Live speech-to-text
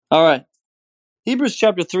All right. Hebrews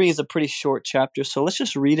chapter 3 is a pretty short chapter, so let's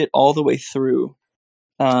just read it all the way through.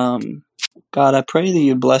 God, I pray that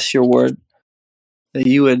you bless your word, that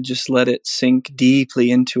you would just let it sink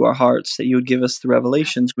deeply into our hearts, that you would give us the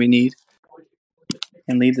revelations we need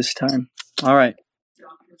and lead this time. All right.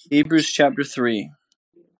 Hebrews chapter 3.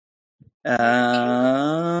 All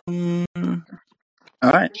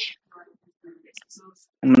right.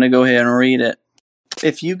 I'm going to go ahead and read it.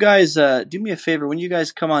 If you guys do me a favor, when you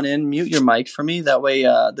guys come on in, mute your mic for me. That way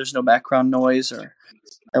there's no background noise, or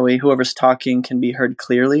that way whoever's talking can be heard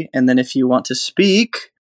clearly. And then if you want to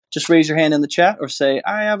speak, just raise your hand in the chat or say,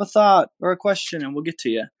 I have a thought or a question, and we'll get to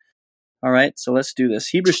you. All right, so let's do this.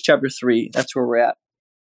 Hebrews chapter 3, that's where we're at.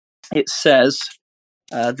 It says,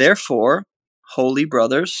 therefore, holy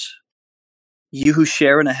brothers, you who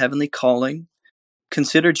share in a heavenly calling,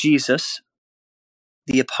 consider Jesus,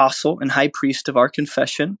 the apostle and high priest of our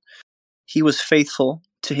confession. He was faithful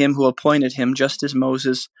to him who appointed him, just as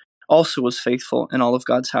Moses also was faithful in all of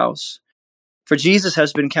God's house. For Jesus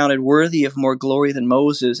has been counted worthy of more glory than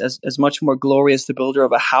Moses, as much more glory as the builder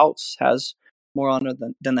of a house has more honor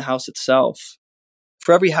than the house itself.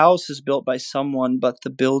 For every house is built by someone, but the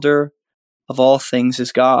builder of all things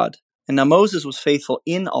is God. And now Moses was faithful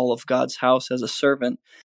in all of God's house as a servant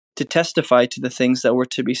to testify to the things that were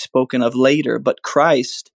to be spoken of later, but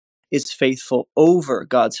Christ is faithful over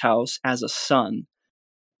God's house as a son.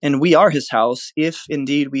 And we are his house if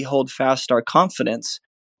indeed we hold fast our confidence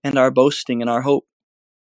and our boasting and our hope.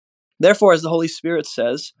 Therefore, as the Holy Spirit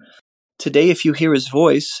says, today if you hear his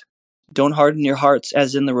voice, don't harden your hearts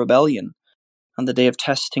as in the rebellion on the day of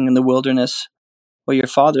testing in the wilderness, where your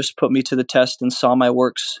fathers put me to the test and saw my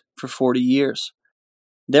works for 40 years.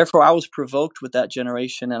 Therefore I was provoked with that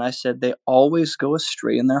generation, and I said, they always go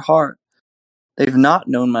astray in their heart. They've not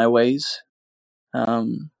known my ways.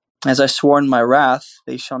 As I swore in my wrath,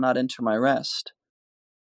 they shall not enter my rest.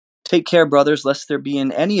 Take care, brothers, lest there be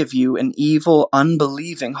in any of you an evil,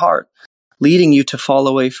 unbelieving heart, leading you to fall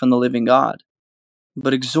away from the living God.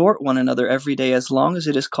 But exhort one another every day, as long as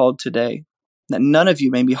it is called today, that none of you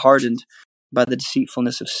may be hardened by the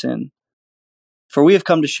deceitfulness of sin. For we have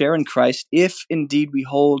come to share in Christ, if indeed we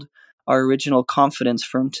hold our original confidence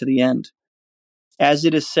firm to the end. As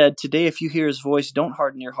it is said, today if you hear his voice, don't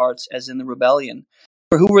harden your hearts as in the rebellion.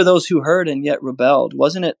 For who were those who heard and yet rebelled?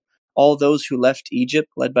 Wasn't it all those who left Egypt,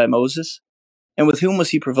 led by Moses? And with whom was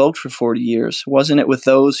he provoked for 40 years? Wasn't it with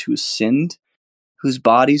those who sinned, whose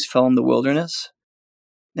bodies fell in the wilderness?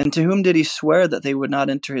 And to whom did he swear that they would not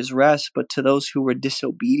enter his rest, but to those who were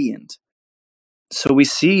disobedient? So we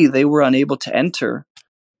see they were unable to enter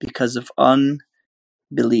because of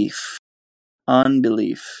unbelief.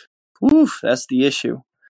 Unbelief. Oof, that's the issue.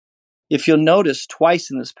 If you'll notice,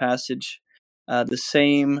 twice in this passage, the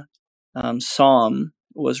same psalm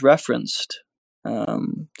was referenced.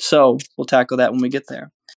 So we'll tackle that when we get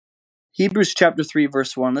there. Hebrews chapter 3,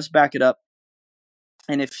 verse 1. Let's back it up.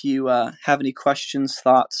 And if you have any questions,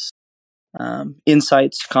 thoughts,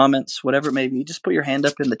 insights, comments, whatever it may be, just put your hand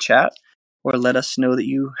up in the chat or let us know that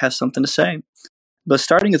you have something to say. But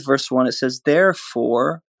starting with verse 1, it says,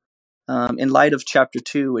 therefore, in light of chapter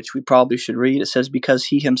 2, which we probably should read, it says, because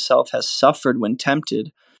he himself has suffered when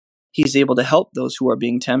tempted, he is able to help those who are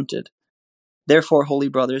being tempted. Therefore, holy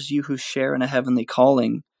brothers, you who share in a heavenly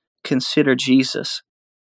calling, consider Jesus,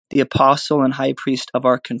 the apostle and high priest of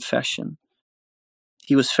our confession.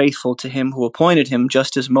 He was faithful to him who appointed him,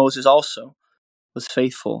 just as Moses also was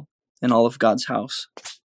faithful in all of God's house.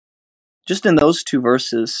 Just in those two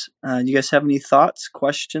verses, do you guys have any thoughts,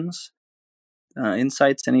 questions,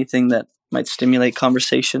 insights, anything that might stimulate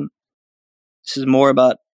conversation? This is more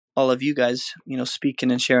about all of you guys,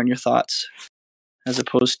 speaking and sharing your thoughts, as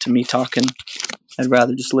opposed to me talking. I'd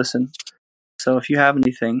rather just listen. So if you have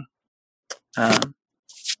anything,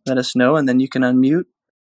 let us know, and then you can unmute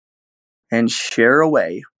and share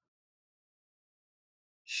away.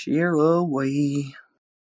 Share away.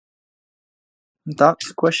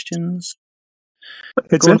 Thoughts, questions?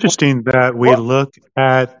 It's interesting that we look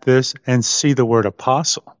at this and see the word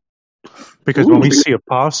apostle. Because when we see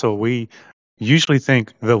apostle, we usually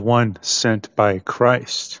think the one sent by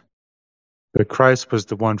Christ. But Christ was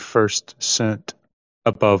the one first sent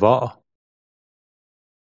above all.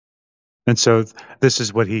 And so this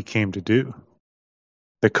is what he came to do.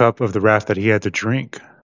 The cup of the wrath that he had to drink,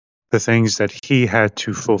 the things that he had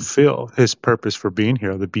to fulfill, his purpose for being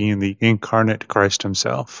here, the being the incarnate Christ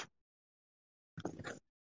himself.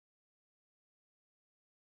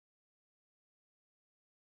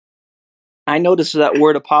 I noticed that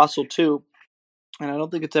word apostle too, and I don't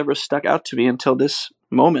think it's ever stuck out to me until this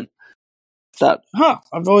moment. thought,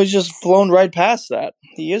 I've always just flown right past that.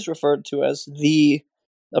 He is referred to as the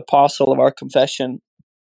apostle of our confession.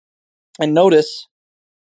 And notice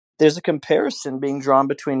there's a comparison being drawn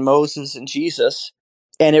between Moses and Jesus,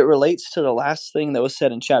 and it relates to the last thing that was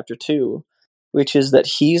said in chapter 2, which is that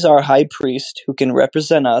he's our high priest who can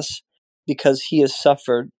represent us because he has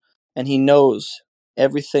suffered and he knows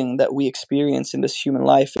everything that we experience in this human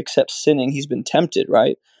life except sinning. He's been tempted,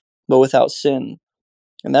 right? But without sin.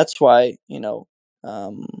 And that's why,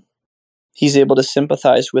 he's able to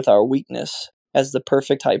sympathize with our weakness as the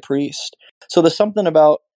perfect high priest. So there's something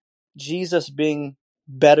about Jesus being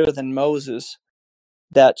better than Moses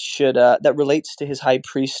that relates to his high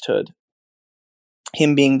priesthood,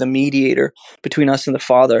 him being the mediator between us and the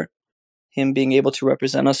Father, him being able to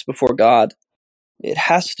represent us before God. It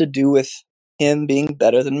has to do with him being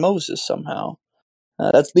better than Moses somehow.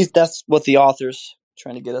 At least that's what the author's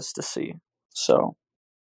trying to get us to see. So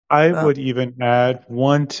I would even add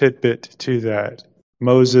one tidbit to that: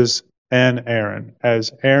 Moses and Aaron,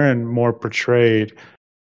 as Aaron more portrayed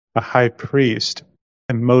a high priest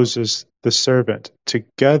and Moses the servant.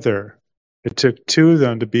 Together, it took two of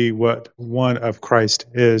them to be what one of Christ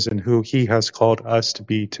is and who he has called us to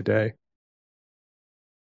be today.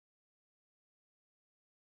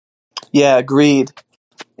 yeah, agreed.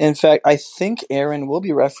 In fact, I think Aaron will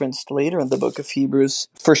be referenced later in the book of Hebrews.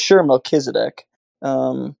 For sure, Melchizedek.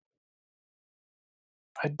 I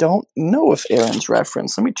don't know if Aaron's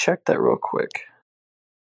referenced. Let me check that real quick.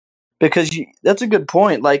 Because that's a good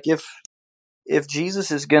point. Like, if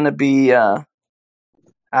Jesus is going to be, I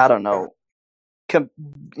don't know,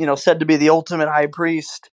 said to be the ultimate high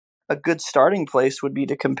priest, a good starting place would be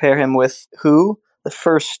to compare him with who? The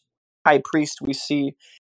first high priest we see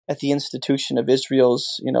at the institution of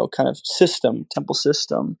Israel's, kind of system, temple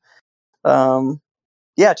system.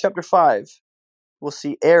 Chapter 5, we'll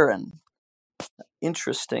see Aaron.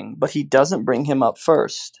 Interesting, but he doesn't bring him up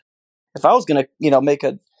first. If I was going to, make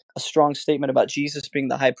a strong statement about Jesus being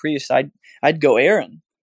the high priest, I'd go Aaron.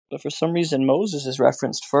 But for some reason, Moses is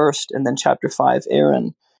referenced first, and then chapter 5,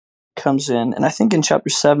 Aaron comes in. And I think in chapter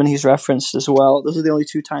 7, he's referenced as well. Those are the only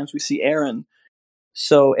two times we see Aaron.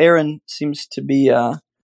 So Aaron seems to be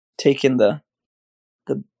taking the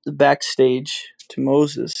backstage to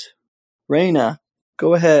Moses. Raina,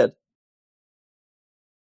 go ahead.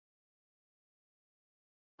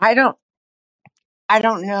 I don't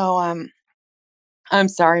know. I'm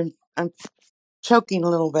sorry. I'm choking a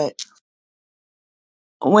little bit.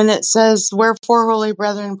 When it says, "Wherefore, holy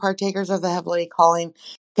brethren, partakers of the heavenly calling,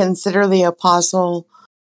 consider the apostle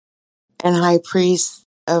and high priest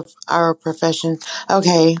of our profession."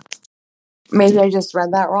 Okay, maybe I just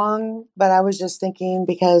read that wrong, but I was just thinking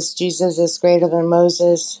because Jesus is greater than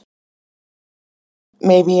Moses,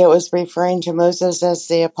 maybe it was referring to Moses as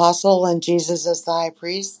the apostle and Jesus as the high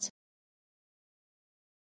priest.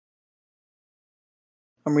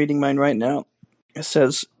 I'm reading mine right now. It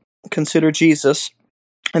says, consider Jesus,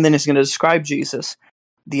 and then it's going to describe Jesus,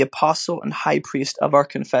 the apostle and high priest of our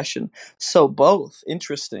confession. So both,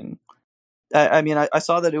 interesting. I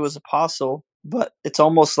saw that it was apostle, but it's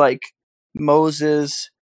almost like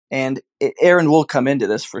Moses and Aaron will come into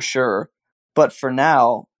this for sure. But for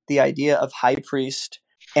now, the idea of high priest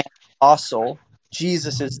and apostle,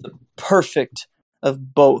 Jesus is the perfect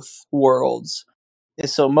of both worlds. And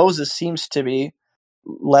so Moses seems to be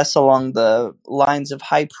less along the lines of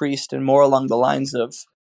high priest and more along the lines of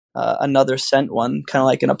another sent one, kind of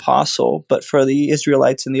like an apostle, but for the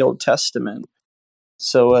Israelites in the Old Testament.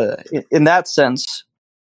 So in that sense,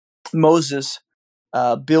 Moses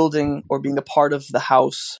building or being a part of the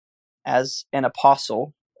house as an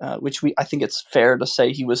apostle, which I think it's fair to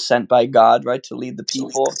say he was sent by God, right, to lead the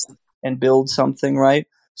people and build something, right?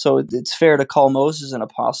 So it's fair to call Moses an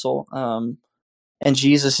apostle, and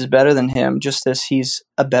Jesus is better than him, just as he's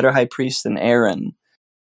a better high priest than Aaron.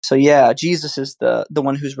 So yeah, Jesus is the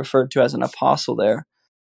one who's referred to as an apostle there.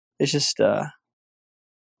 It's just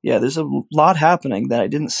there's a lot happening that I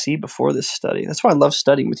didn't see before this study. That's why I love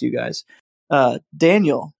studying with you guys.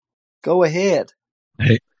 Daniel, go ahead.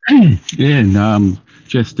 Hey, yeah, and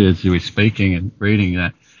just as you were speaking and reading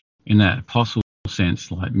that, in that apostle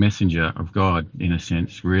sense, like messenger of God, in a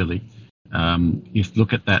sense, really, you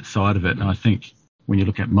look at that side of it, and I think when you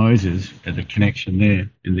look at Moses, there's a connection there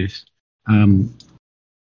in this.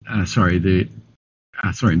 Sorry,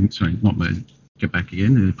 not Moses. Get back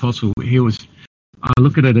again. The apostle, I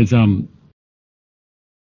look at it as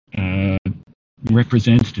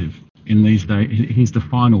representative in these days. He's the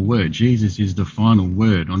final word. Jesus is the final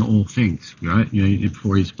word on all things, right?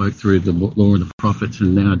 Before he spoke through the law and the prophets,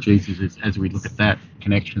 and now Jesus is, as we look at that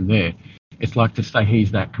connection there, it's like to say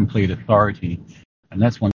he's that complete authority. And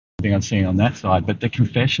that's one thing I'm seeing on that side. But the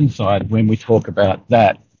confession side, when we talk about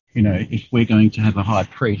that, if we're going to have a high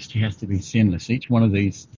priest, he has to be sinless. Each one of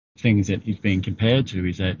these things that he's being compared to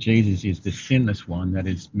is that Jesus is the sinless one, that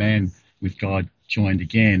is man with God joined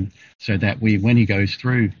again, so that when he goes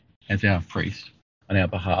through as our priest on our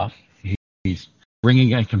behalf, he's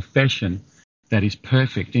bringing a confession that is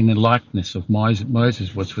perfect in the likeness of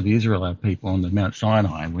Moses was for the Israelite people on the Mount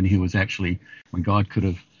Sinai, when God could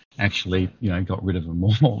have actually, got rid of them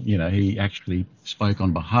all. He actually spoke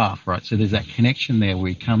on behalf, right? So there's that connection there where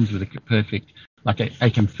he comes with a perfect, like a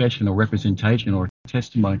confession or representation or a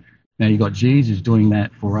testimony. Now you've got Jesus doing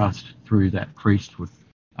that for us through that priesthood,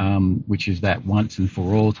 which is that once and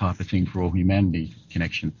for all type of thing for all humanity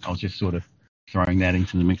connection. I was just sort of throwing that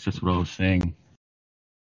into the mix. That's what I was saying.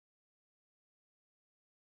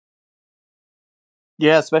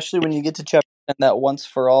 Yeah, especially when you get to chapter 10, that once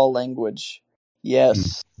for all language.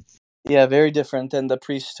 Yes. Yeah, very different than the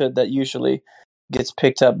priesthood that usually gets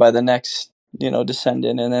picked up by the next,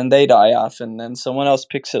 descendant, and then they die off, and then someone else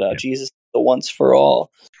picks it up. Yeah. Jesus is the once for all,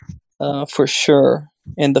 for sure.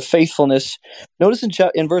 And the faithfulness. Notice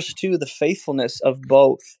in verse 2, the faithfulness of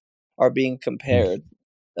both are being compared.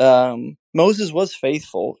 Moses was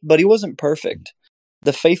faithful, but he wasn't perfect.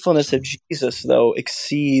 The faithfulness of Jesus, though,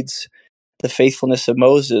 exceeds the faithfulness of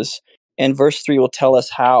Moses. And verse 3 will tell us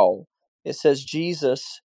how. It says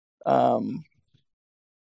Jesus has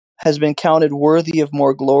been counted worthy of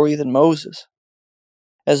more glory than Moses.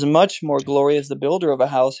 As much more glory as the builder of a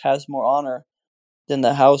house has more honor than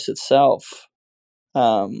the house itself.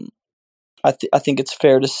 I think it's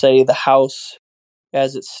fair to say the house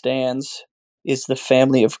as it stands is the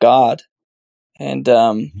family of God. And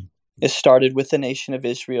it started with the nation of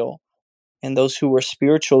Israel. And those who were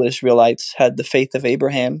spiritual Israelites had the faith of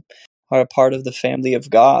Abraham, are a part of the family of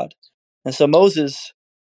God. And so Moses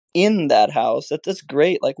in that house, that's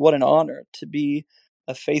great. Like, what an honor to be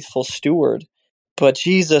a faithful steward. But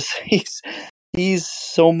Jesus, he's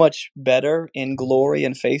so much better in glory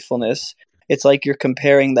and faithfulness. It's like you're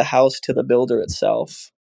comparing the house to the builder itself.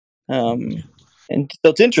 And so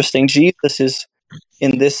it's interesting. Jesus is,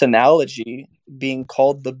 in this analogy, being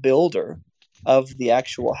called the builder of the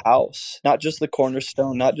actual house, not just the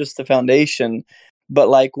cornerstone, not just the foundation, but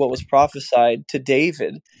like what was prophesied to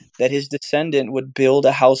David, that his descendant would build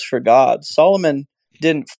a house for God. Solomon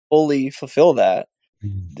didn't fully fulfill that.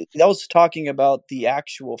 That was talking about the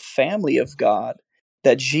actual family of God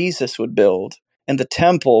that Jesus would build, and the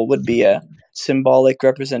temple would be a symbolic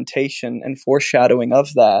representation and foreshadowing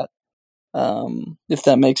of that. If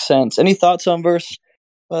that makes sense. Any thoughts on verse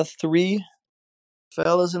 3,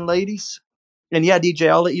 fellas and ladies? And yeah, DJ,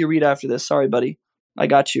 I'll let you read after this. Sorry, buddy. I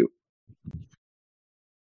got you.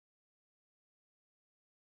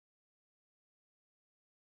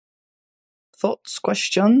 Thoughts,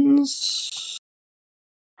 questions?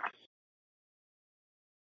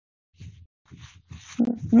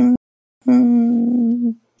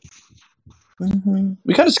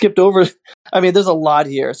 We kind of skipped over. I mean, there's a lot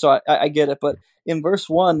here, so I get it. But in verse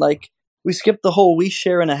 1, like, we skipped the whole "we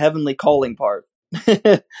share in a heavenly calling" part.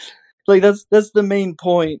 Like, that's the main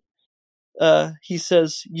point. He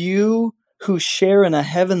says, "You who share in a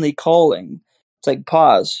heavenly calling." It's like,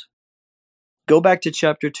 pause. Go back to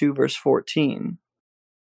chapter 2, verse 14.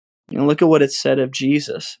 And look at what it said of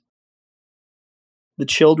Jesus. The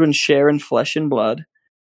children share in flesh and blood.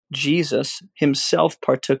 Jesus himself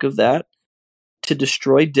partook of that to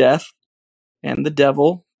destroy death and the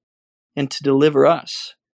devil and to deliver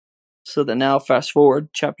us. So that now, fast forward,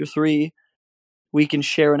 chapter 3, we can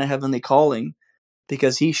share in a heavenly calling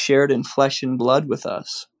because he shared in flesh and blood with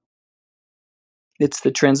us. It's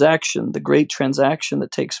the transaction, the great transaction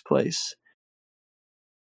that takes place.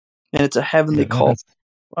 And it's a heavenly call.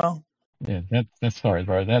 Well, yeah, that's sorry,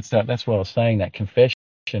 bro. That's what I was saying. That confession,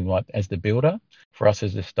 like as the builder for us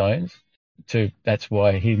as the stones, that's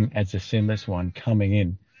why him as the sinless one coming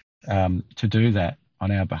in to do that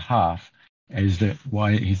on our behalf is that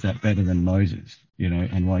why he's that better than Moses,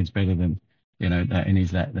 and why he's better than that, and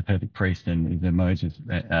he's that the perfect priest and the Moses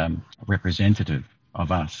representative of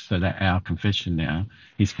us, so that our confession now,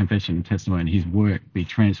 his confession and testimony, his work be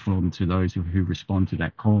transformed to those who respond to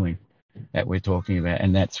that calling that we're talking about,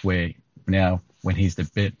 and that's where now when he's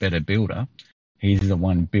the better builder, he's the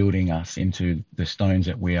one building us into the stones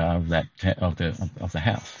that we are of the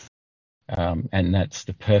house, and that's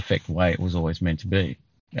the perfect way it was always meant to be.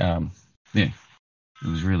 Yeah, it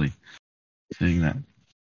was really seeing that.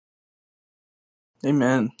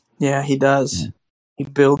 amen. Yeah, he does. Yeah. He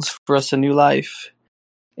builds for us a new life.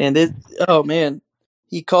 And oh man,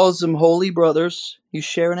 He calls them holy brothers. You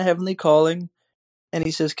share in a heavenly calling. And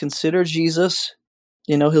he says, consider Jesus.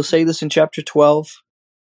 He'll say this in chapter 12.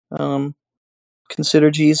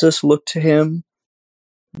 Consider Jesus, look to him.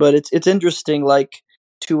 But it's interesting, like,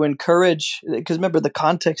 to encourage, because remember the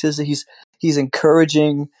context is that he's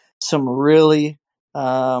encouraging some really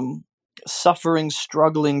suffering,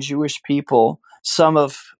 struggling Jewish people, some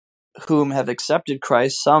of whom have accepted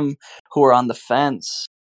Christ, some who are on the fence,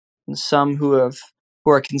 and some who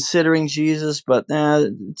are considering Jesus, but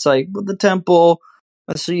it's like with the temple.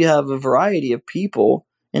 So you have a variety of people,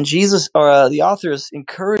 and Jesus, or the author, is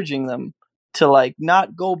encouraging them to, like,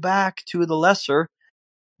 not go back to the lesser,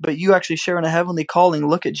 but you actually share in a heavenly calling.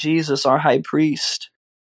 Look at Jesus, our high priest.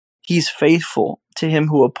 He's faithful to him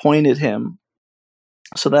who appointed him.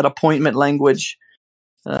 So that appointment language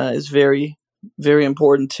is very, very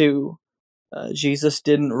important too. Jesus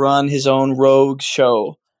didn't run his own rogue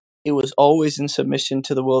show. It was always in submission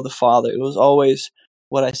to the will of the Father. It was always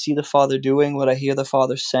what I see the Father doing, what I hear the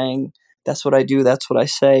Father saying. That's what I do. That's what I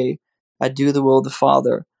say. I do the will of the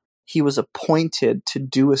Father. He was appointed to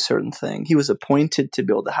do a certain thing. He was appointed to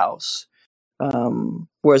build a house.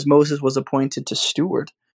 Whereas Moses was appointed to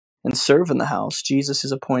steward and serve in the house. Jesus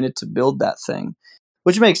is appointed to build that thing,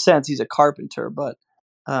 which makes sense. He's a carpenter, but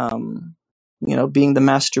being the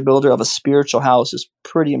master builder of a spiritual house is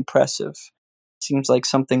pretty impressive. Seems like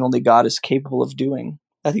something only God is capable of doing.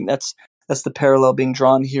 I think that's the parallel being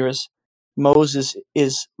drawn here. Is Moses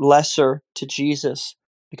is lesser to Jesus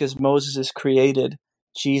because Moses is created,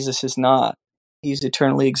 Jesus is not. He's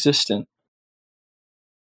eternally existent.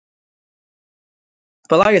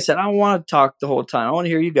 But like I said, I don't want to talk the whole time. I want to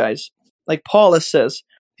hear you guys. Like Paulus says,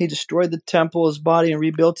 he destroyed the temple, his body, and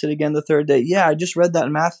rebuilt it again the third day. Yeah, I just read that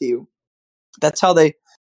in Matthew. That's how they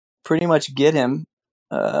pretty much get him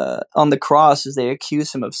on the cross, as they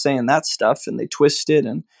accuse him of saying that stuff, and they twist it.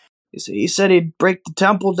 And he said he'd break the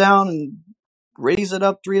temple down and raise it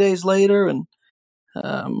up 3 days later. And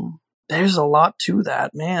there's a lot to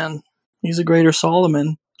that, man. He's a greater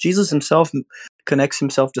Solomon. Jesus himself connects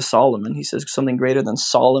himself to Solomon. He says something greater than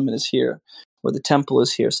Solomon is here, or the temple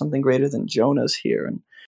is here, something greater than Jonah is here, and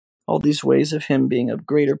all these ways of him being a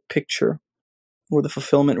greater picture, or the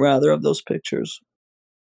fulfillment, rather, of those pictures.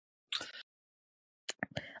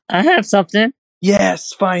 I have something.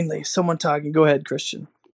 Yes, finally, someone talking. Go ahead, Christian.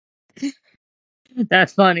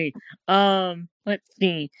 That's funny. Let's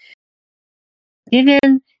see.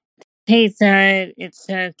 Given case that it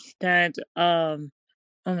says that oh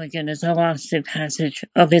my goodness, I lost the passage.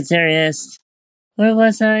 Okay, there it is. Where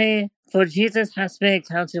was I? For Jesus has been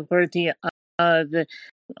accounted worthy of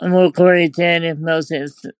more glory than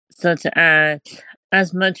Moses, such as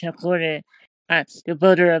much according as the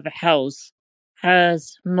builder of a house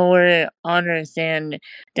has more honor than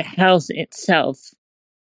the house itself.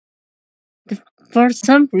 For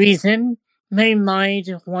some reason, my mind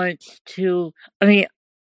wants to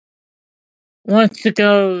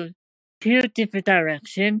go to a different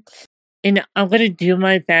direction, and I'm gonna do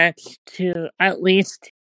my best to at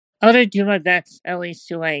least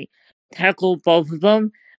to like tackle both of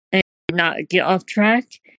them and not get off track.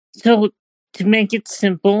 So to make it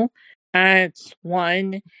simple, at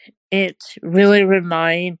one, it really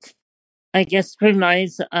reminds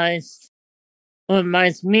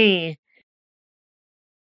me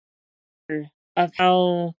of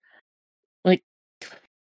how, like,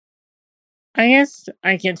 I guess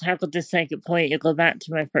I can tackle the second point and go back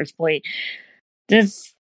to my first point.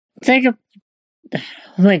 This second, oh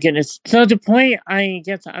my goodness. So the point I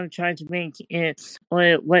guess I'm trying to make is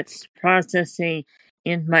what's processing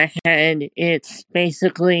in my head. It's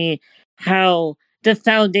basically how the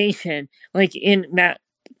foundation, like in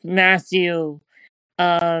Matthew,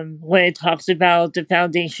 when it talks about the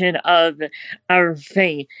foundation of our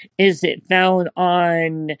faith, is it found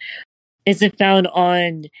on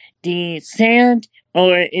the sand,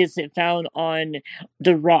 or is it found on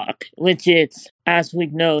the rock, which is, as we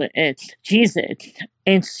know, it's Jesus?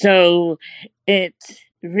 And so it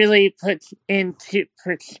really puts into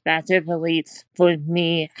perspective, at least for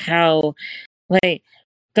me, how, like,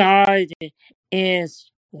 God is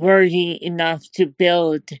worthy enough to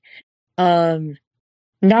build,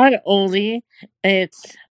 not only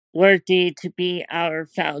it's worthy to be our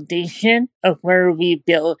foundation of where we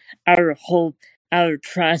build our hope, our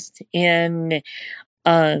trust in,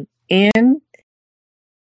 but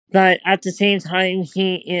at the same time,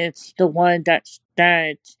 he is the one that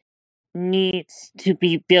needs to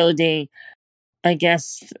be building, I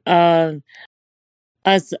guess, us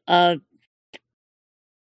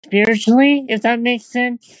spiritually, if that makes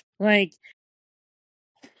sense. Like,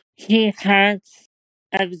 he has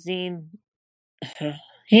everything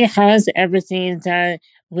he has everything that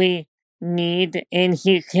we need, and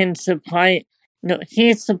he can supply. No,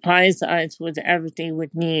 he supplies us with everything we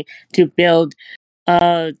need to build.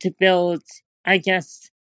 To build, I guess,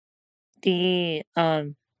 the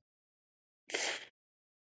from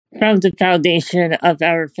the foundation of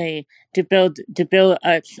our faith to build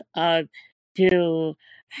us up to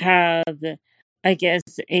have, I guess,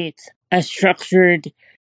 a structured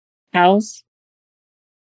house.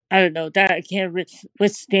 I don't know that can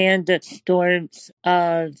withstand the storms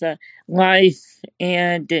of life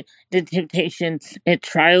and the temptations and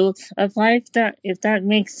trials of life. That if that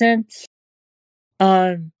makes sense.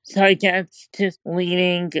 So I guess just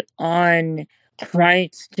leaning on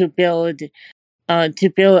Christ to build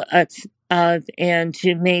us up and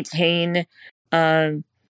to maintain, I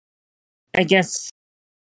guess,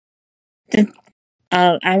 the,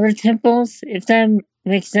 our temples, if that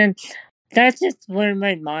makes sense. That's just where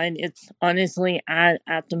my mind is honestly at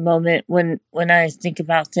the moment when I think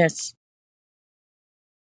about this.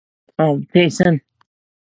 Jason.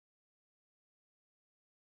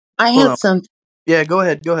 I Hold had on. some. Yeah, go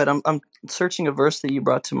ahead. Go ahead. I'm searching a verse that you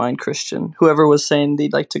brought to mind, Christian. Whoever was saying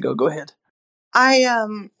they'd like to go ahead. I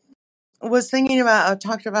was thinking about. I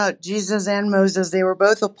talked about Jesus and Moses. They were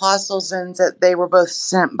both apostles, and that they were both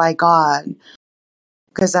sent by God,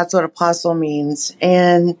 because that's what apostle means.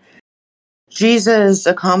 And Jesus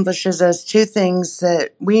accomplishes us two things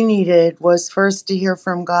that we needed: was first to hear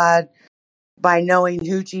from God by knowing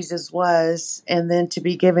who Jesus was, and then to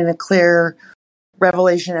be given a clear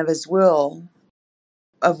revelation of his will,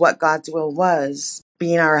 of what God's will was,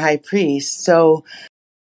 being our high priest. So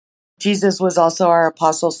Jesus was also our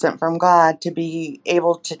apostle sent from God to be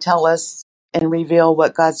able to tell us and reveal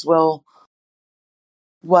what God's will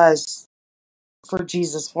was for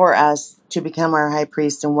Jesus, for us, to become our high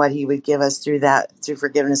priest, and what he would give us through that, through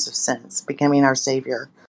forgiveness of sins, becoming our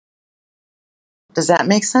savior. Does that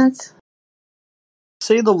make sense?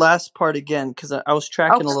 Say the last part again, because I was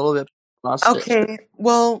tracking a little bit. Lost it. Okay.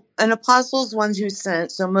 Well, an apostle is one who's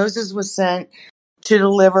sent. So Moses was sent to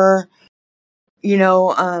deliver, you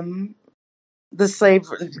know, the slave,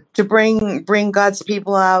 to bring God's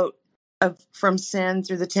people out from sin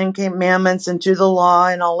through the Ten Commandments and through the law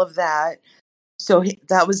and all of that. So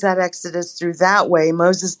that was that Exodus through that way.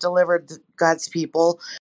 Moses delivered God's people.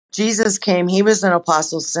 Jesus came. He was an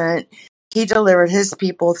apostle sent. He delivered his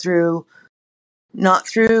people through, not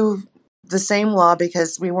through the same law,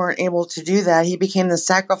 because we weren't able to do that. He became the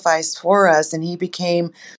sacrifice for us, and he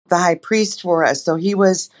became the high priest for us. So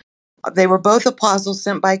they were both apostles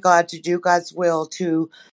sent by God to do God's will, to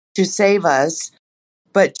save us.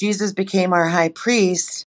 But Jesus became our high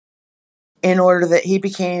priest in order that he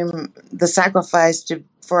became the sacrifice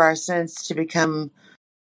for our sins, to become,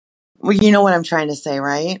 well, you know what I'm trying to say,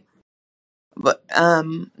 right? But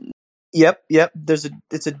Yep.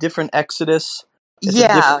 It's a different Exodus. It's a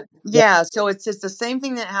yeah, different. yeah. So it's the same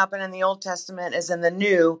thing that happened in the Old Testament as in the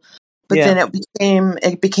New, but Yeah. then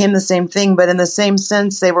it became the same thing. But in the same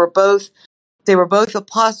sense, they were both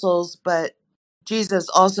apostles, but Jesus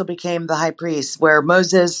also became the high priest, where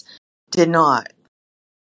Moses did not.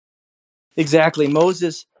 Exactly.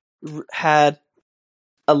 Moses had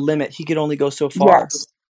a limit. He could only go so far.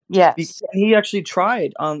 Yes. Yes. He actually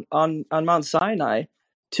tried on Mount Sinai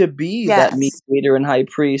to be that Yes. mediator and high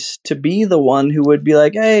priest, to be the one who would be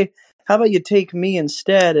like, "Hey, how about you take me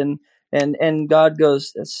instead?" And God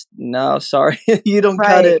goes, "No, sorry, you don't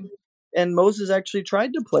cut Right. it." And Moses actually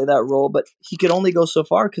tried to play that role, but he could only go so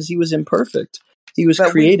far because he was imperfect. He was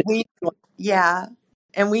But created. yeah.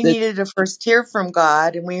 And we needed to first hear from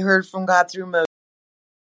God, and we heard from God through Moses,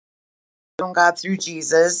 from God through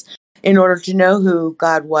Jesus, in order to know who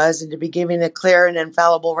God was and to be given a clear and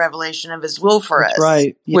infallible revelation of his will for That's us,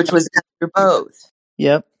 right. Yep. which was done through both.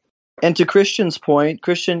 Yep. And to Christian's point,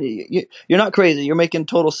 Christian, you're not crazy. You're making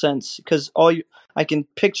total sense because I can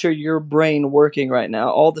picture your brain working right now.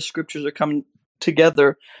 All the scriptures are coming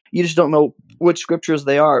together. You just don't know which scriptures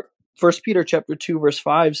they are. First Peter chapter 2 verse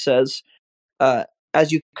 5 says,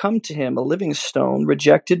 "As you come to him, a living stone,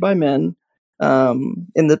 rejected by men,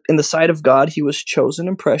 in the sight of God, he was chosen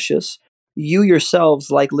and precious. You yourselves,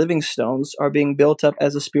 like living stones, are being built up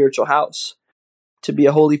as a spiritual house, to be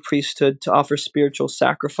a holy priesthood, to offer spiritual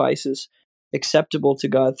sacrifices acceptable to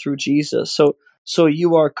God through Jesus." So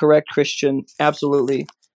you are correct, Christian, absolutely,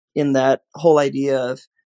 in that whole idea of,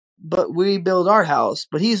 but we build our house,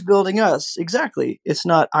 but he's building us. Exactly. It's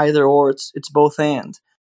not either or, it's both and.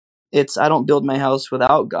 It's I don't build my house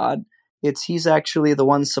without God. It's he's actually the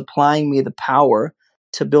one supplying me the power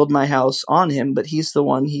to build my house on him, but he's the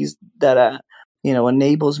one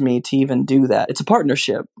enables me to even do that. It's a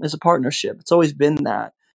partnership. It's always been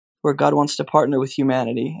that, where God wants to partner with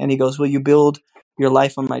humanity. And he goes, will you build your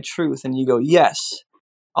life on my truth? And you go, yes,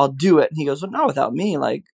 I'll do it. And he goes, well, not without me.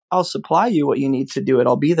 Like, I'll supply you what you need to do it.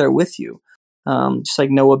 I'll be there with you. Just like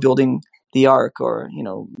Noah building the ark, or,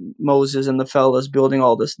 Moses and the fellows building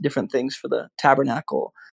all this different things for the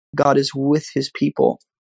tabernacle. God is with his people.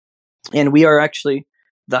 And we are actually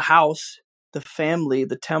the house, the family,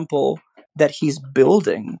 the temple that he's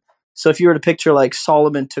building. So if you were to picture, like,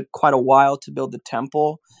 Solomon took quite a while to build the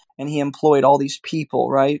temple, and he employed all these people,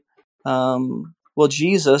 right? Well,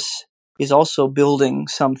 Jesus is also building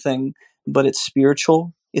something, but it's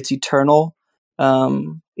spiritual, it's eternal,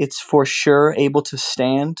 it's for sure able to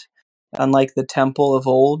stand, unlike the temple of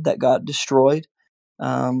old that got destroyed.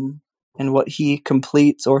 And what he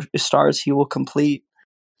completes or starts, he will complete.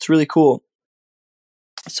 It's really cool.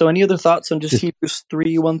 So any other thoughts on just Hebrews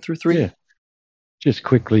 3, 1 through 3? Yeah, just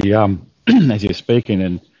quickly, as you're speaking,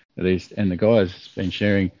 and the guys been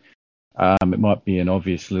sharing, it might be an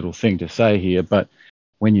obvious little thing to say here, but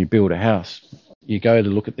when you build a house, you go to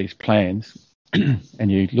look at these plans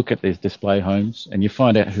and you look at these display homes and you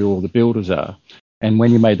find out who all the builders are. And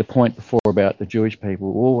when you made the point before about the Jewish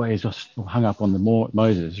people always hung up on the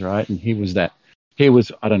Moses, right? And he was,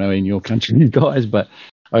 I don't know in your country, guys, but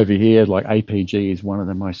over here, like APG is one of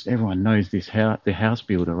the most, everyone knows this house, the house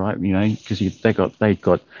builder, right? Because they've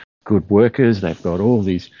got good workers, they've got all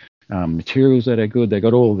these materials that are good, they've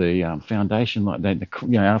got all the foundation, like that.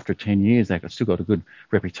 After 10 years, they've still got a good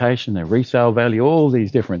reputation, their resale value, all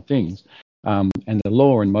these different things. And the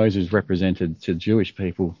law and Moses represented to Jewish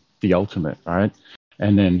people the ultimate, right?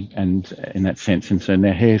 And in that sense, and so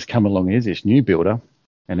now here's come along, here's this new builder,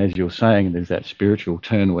 and as you're saying, there's that spiritual,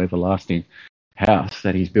 eternal, everlasting house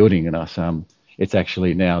that he's building in us. It's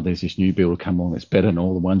actually now there's this new builder come along that's better than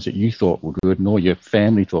all the ones that you thought were good, nor your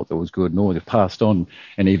family thought that was good, nor they've passed on,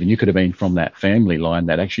 and even you could have been from that family line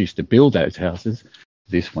that actually used to build those houses.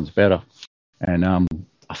 This one's better, and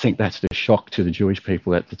I think that's the shock to the Jewish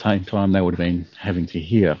people at the same time they would have been having to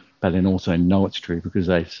hear, but then also know it's true because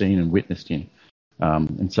they've seen and witnessed him.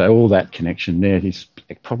 And so all that connection there is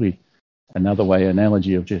probably another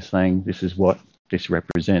analogy of just saying this is what this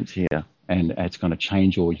represents here, and it's going to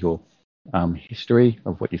change all your history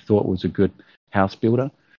of what you thought was a good house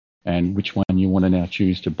builder and which one you want to now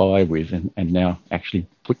choose to buy with, and now actually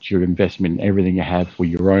put your investment in everything you have for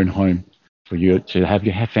your own home, for you to have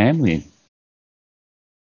your family in.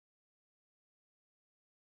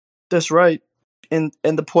 That's right. And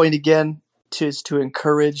the point again is to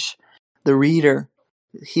encourage the reader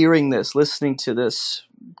hearing this, listening to this,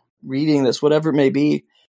 reading this, whatever it may be,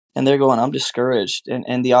 and they're going, I'm discouraged.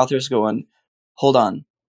 And the author's going, hold on.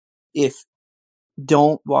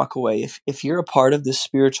 Don't walk away. If you're a part of this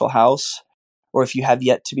spiritual house, or if you have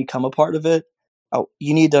yet to become a part of it,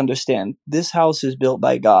 you need to understand this house is built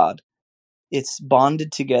by God. It's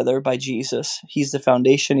bonded together by Jesus. He's the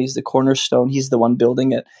foundation. He's the cornerstone. He's the one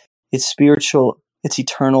building it. It's spiritual. It's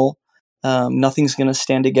eternal. Nothing's going to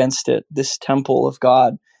stand against it. This temple of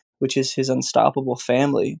God, which is his unstoppable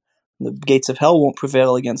family. The gates of hell won't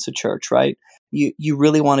prevail against the church, right? You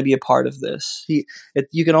really want to be a part of this.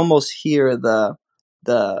 You can almost hear the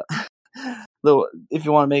if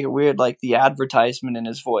you want to make it weird, like the advertisement in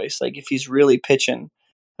his voice. Like if he's really pitching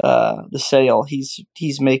the sale,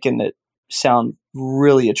 he's making it sound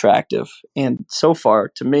really attractive. And so far,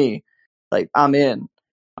 to me, like I'm in.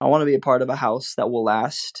 I want to be a part of a house that will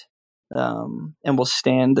last, and will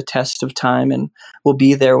stand the test of time, and will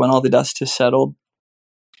be there when all the dust has settled.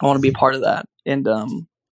 I want to be a part of that. And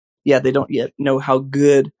they don't yet know how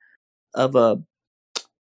good of an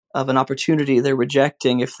opportunity they're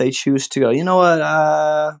rejecting if they choose to go, you know what,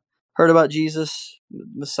 heard about Jesus,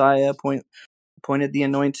 Messiah, appointed the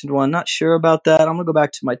anointed one, not sure about that, I'm going to go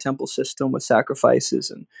back to my temple system with sacrifices.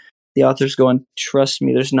 And the author's going, trust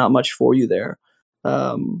me, there's not much for you there.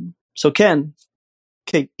 So Ken,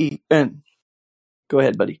 K-E-N, go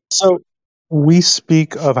ahead, buddy. So we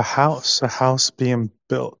speak of a house being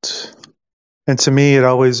built. And to me, it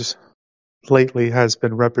always lately has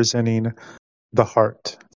been representing the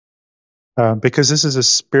heart. Because this is a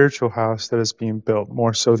spiritual house that is being built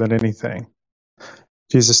more so than anything.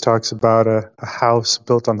 Jesus talks about a house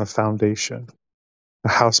built on the foundation, a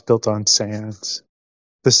house built on sands.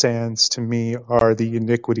 The sands, to me, are the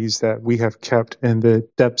iniquities that we have kept in the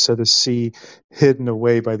depths of the sea, hidden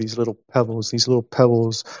away by these little pebbles. These little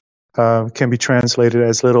pebbles can be translated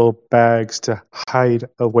as little bags to hide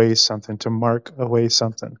away something, to mark away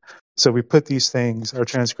something. So we put these things, our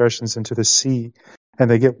transgressions, into the sea, and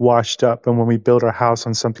they get washed up. And when we build our house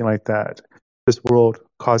on something like that, this world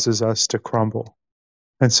causes us to crumble.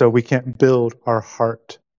 And so we can't build our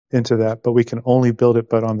heart into that, but we can only build it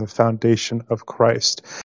but on the foundation of Christ.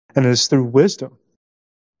 And it is through wisdom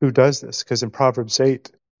who does this, because in Proverbs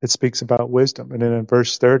 8, it speaks about wisdom. And then in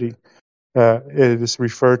verse 30, it is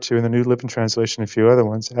referred to in the New Living Translation, a few other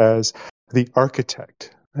ones, as the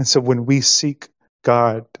architect. And so when we seek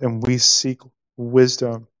God and we seek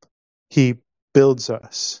wisdom, he builds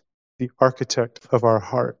us, the architect of our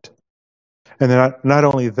heart. And then not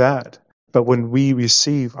only that, but when we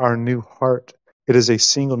receive our new heart, it is a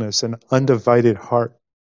singleness, an undivided heart,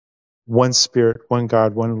 one Spirit, one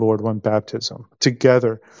God, one Lord, one baptism.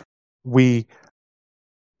 Together, we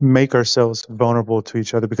make ourselves vulnerable to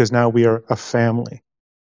each other because now we are a family.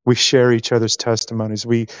 We share each other's testimonies.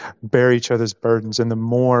 We bear each other's burdens. And the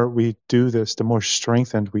more we do this, the more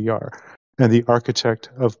strengthened we are. And the architect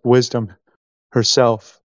of wisdom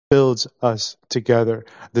herself builds us together,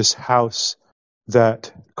 this house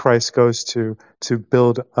that Christ goes to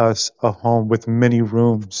build us a home with many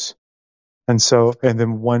rooms. And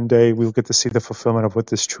then one day we'll get to see the fulfillment of what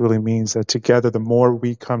this truly means, that together, the more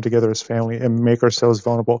we come together as family and make ourselves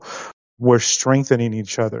vulnerable, we're strengthening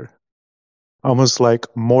each other, almost like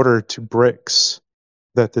mortar to bricks,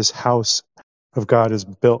 that this house of God is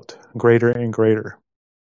built greater and greater.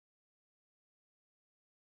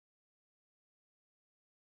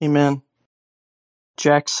 Amen.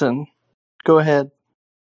 Jackson, go ahead.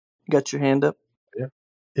 You got your hand up?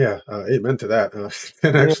 Yeah, amen to that.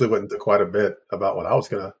 And actually went into quite a bit about what I was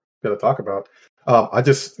gonna talk about. I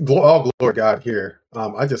just all glory to God here.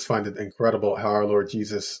 I just find it incredible how our Lord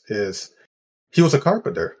Jesus is. He was a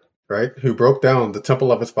carpenter, right? Who broke down the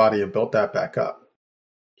temple of his body and built that back up.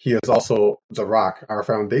 He is also the rock, our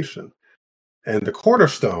foundation, and the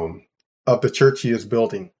cornerstone of the church he is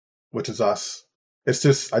building, which is us. It's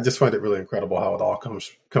just I just find it really incredible how it all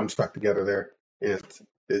comes back together there. And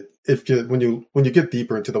when you get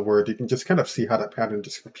deeper into the word, you can just kind of see how that pattern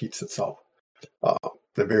just repeats itself uh,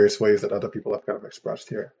 in various ways that other people have kind of expressed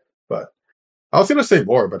here. But I was going to say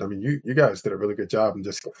more, but I mean, you guys did a really good job in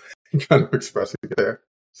just kind of expressing it there.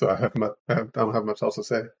 So I don't have much else to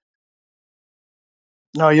say.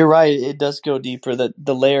 No, you're right. It does go deeper.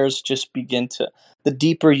 The layers just begin to. The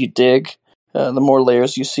deeper you dig, the more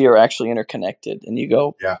layers you see are actually interconnected, and you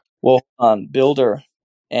go, Yeah, "Well, builder,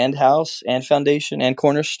 and house, and foundation, and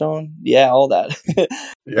cornerstone, yeah, all that."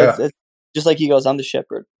 yeah, it's just like he goes, "I'm the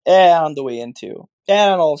shepherd, and I'm the way into,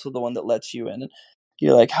 and I'm also the one that lets you in." And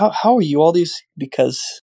you're like, "How are you all these?"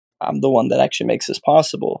 Because I'm the one that actually makes this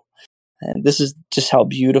possible. And this is just how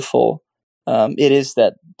beautiful it is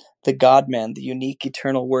that the God man, the unique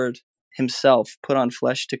eternal word himself, put on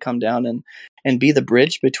flesh to come down and be the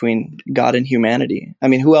bridge between God and humanity. I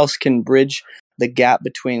mean, who else can bridge the gap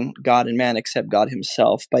between God and man except God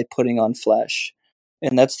himself by putting on flesh?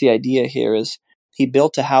 And that's the idea here is he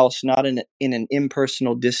built a house not in an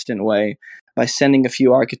impersonal, distant way by sending a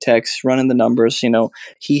few architects, running the numbers.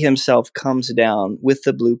 He himself comes down with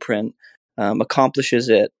the blueprint, accomplishes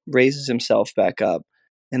it, raises himself back up,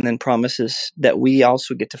 and then promises that we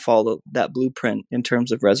also get to follow that blueprint in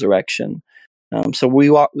terms of resurrection. So we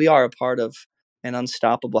are a part of an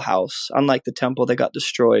unstoppable house. Unlike the temple that got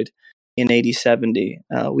destroyed in AD 70,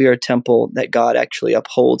 we are a temple that God actually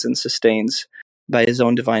upholds and sustains by his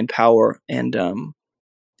own divine power. And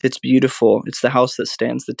it's beautiful. It's the house that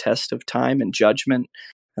stands the test of time and judgment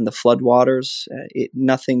and the floodwaters.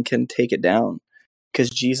 Nothing can take it down because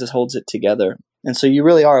Jesus holds it together. And so you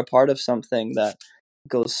really are a part of something that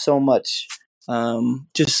goes so much,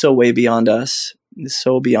 just so way beyond us,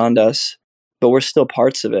 so beyond us, but we're still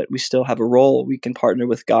parts of it. We still have a role. We can partner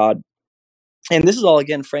with God. And this is all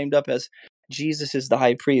again framed up as Jesus is the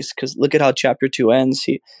high priest, because look at how chapter 2 ends.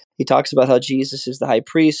 He talks about how Jesus is the high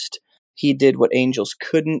priest. He did what angels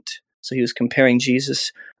couldn't. So he was comparing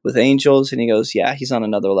Jesus with angels, and he goes, yeah, he's on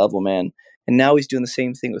another level, man. And now he's doing the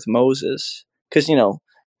same thing with Moses. Because,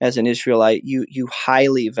 as an Israelite, you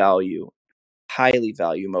highly value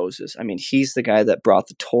Moses. I mean, he's the guy that brought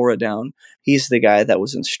the Torah down. He's the guy that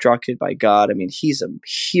was instructed by God. I mean, he's a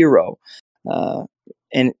hero. Uh,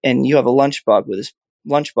 and you have a lunchbox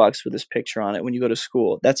with his picture on it when you go to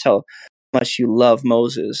school. That's how much you love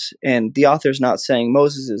Moses. And the author's not saying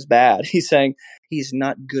Moses is bad. He's saying he's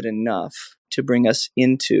not good enough to bring us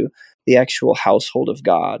into the actual household of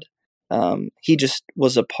God. He just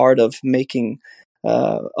was a part of making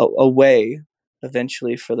a way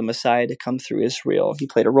eventually for the Messiah to come through Israel. He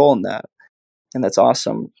played a role in that, and that's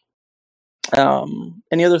awesome.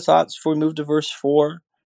 Any other thoughts before we move to verse 4,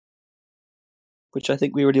 which I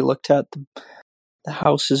think we already looked at? The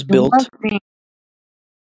house is built.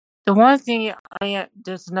 the one thing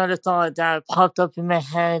just another thought that popped up in my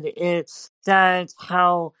head is that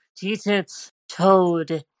how Jesus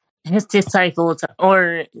told his disciples,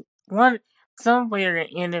 or one somewhere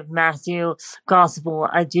in Matthew's gospel,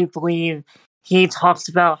 I do believe he talks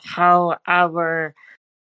about how our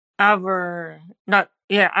eyes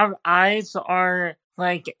are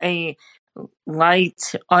like a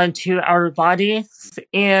light unto our bodies,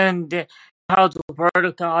 and how the word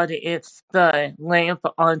of God is the lamp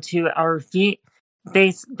unto our feet,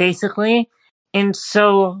 basically. And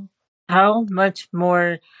so how much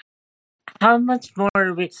more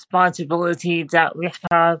responsibility that we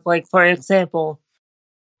have, for example,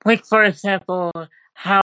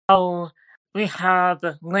 how we have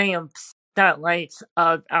lamps that lights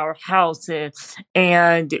up our houses,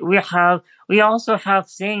 and we also have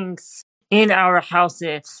things in our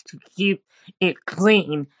houses to keep it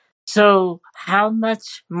clean. So how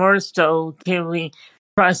much more so can we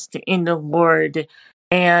trust in the Lord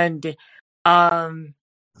and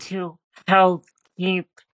to help keep,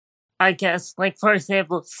 I guess, like for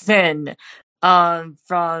example, sin from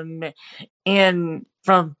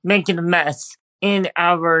making a mess in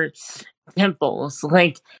our temples.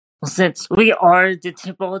 Like, since we are the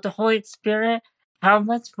temple of the Holy Spirit, how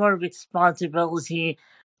much more responsibility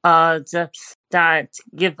does that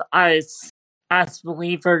give us as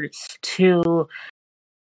believers to,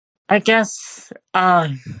 I guess,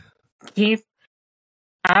 keep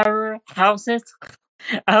our houses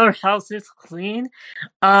clean,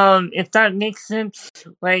 if that makes sense,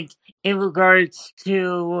 like in regards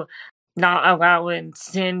to not allowing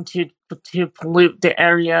sin to pollute the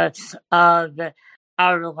areas of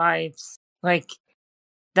our lives, like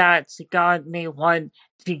that God may want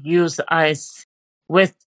to use us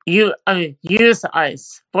use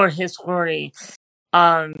us for His glory,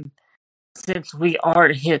 um, since we are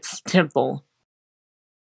His temple.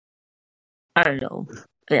 I don't know.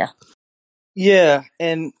 Yeah. Yeah,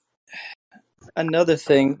 and another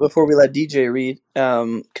thing before we let DJ read,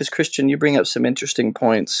 because Christian, you bring up some interesting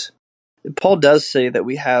points. Paul does say that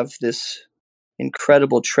we have this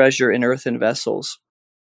incredible treasure in earthen vessels.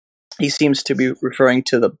 He seems to be referring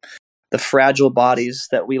to the fragile bodies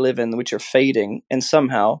that we live in, which are fading, and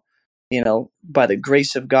somehow, by the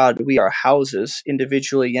grace of God, we are houses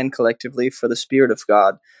individually and collectively for the Spirit of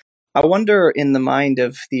God. I wonder, in the mind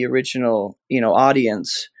of the original,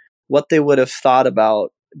 audience, what they would have thought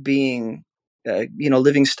about being,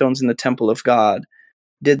 living stones in the temple of God.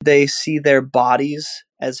 Did they see their bodies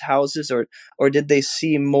as houses, or did they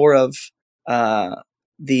see more of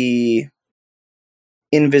the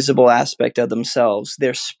invisible aspect of themselves,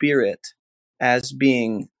 their spirit, as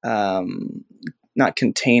being not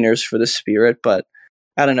containers for the Spirit, but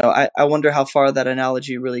I don't know. I wonder how far that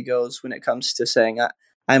analogy really goes when it comes to saying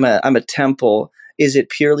I'm a temple. Is it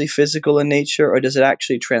purely physical in nature, or does it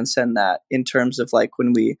actually transcend that in terms of like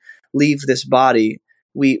when we leave this body,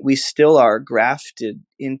 we still are grafted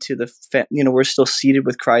into we're still seated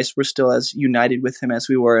with Christ. We're still as united with Him as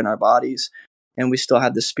we were in our bodies, and we still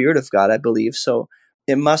have the Spirit of God, I believe. So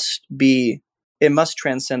it must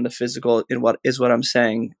transcend the physical in what I'm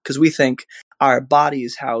saying, because we think our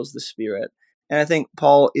bodies house the Spirit. And I think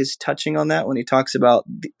Paul is touching on that when he talks about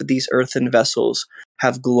these earthen vessels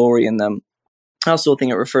have glory in them. I also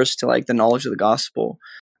think it refers to like the knowledge of the gospel.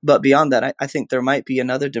 But beyond that, I think there might be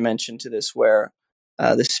another dimension to this where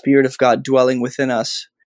the Spirit of God dwelling within us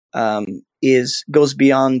goes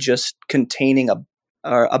beyond just containing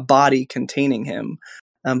a body containing Him,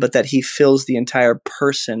 but that He fills the entire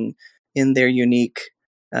person in their unique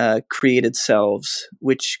created selves,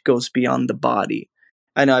 which goes beyond the body.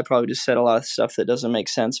 I know I probably just said a lot of stuff that doesn't make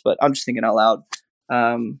sense, but I'm just thinking out loud.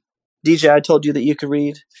 DJ, I told you that you could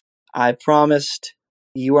read. I promised.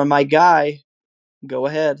 You are my guy. Go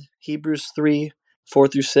ahead. Hebrews 3, 4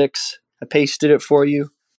 through 6. I pasted it for you.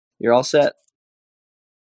 You're all set.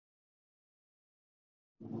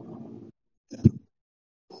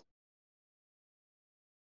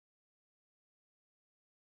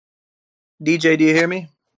 DJ, do you hear me?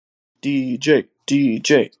 DJ,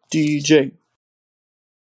 DJ, DJ.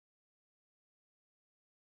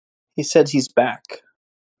 He said he's back.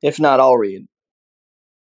 If not, I'll read.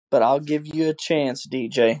 But I'll give you a chance,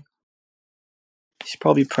 DJ. He's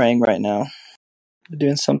probably praying right now.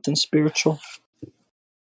 Doing something spiritual.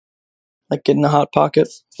 Like getting a hot pocket.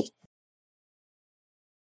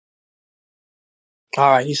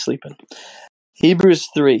 Alright, he's sleeping. Hebrews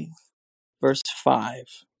 3, verse 5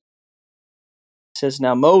 says,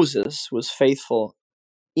 Now Moses was faithful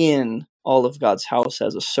in all of God's house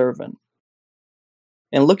as a servant.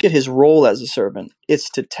 And look at his role as a servant. It's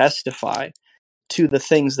to testify to the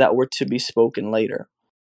things that were to be spoken later.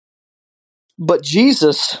 But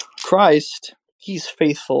Jesus Christ, he's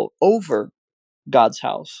faithful over God's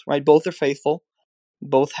house, right? Both are faithful.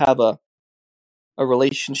 Both have a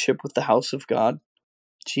relationship with the house of God.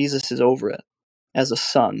 Jesus is over it as a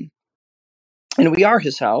son. And we are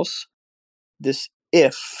his house. This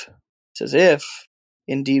if, it says, if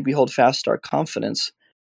indeed we hold fast our confidence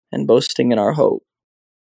and boasting in our hope.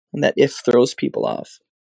 And that if throws people off.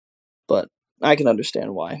 But I can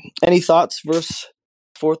understand why. Any thoughts, verse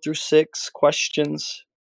 4 through 6, questions,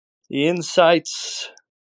 insights,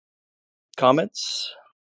 comments,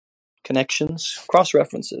 connections, cross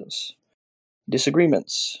references,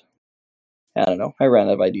 disagreements? I don't know. I ran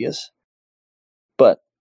out of ideas. But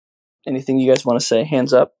anything you guys want to say?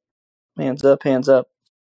 Hands up. Hands up, hands up.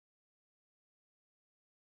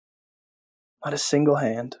 Not a single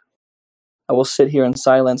hand. I will sit here in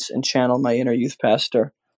silence and channel my inner youth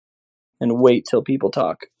pastor and wait till people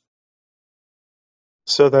talk.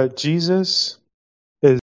 So that Jesus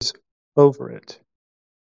is over it.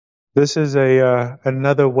 This is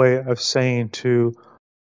another way of saying to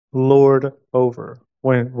lord over.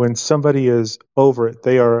 When somebody is over it,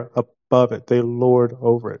 they are above it. They lord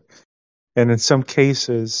over it. And in some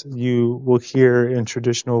cases, you will hear in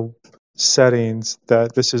traditional settings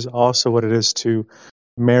that this is also what it is to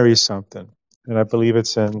marry something. And I believe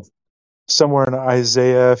it's in somewhere in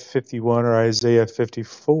Isaiah 51 or Isaiah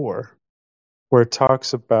 54, where it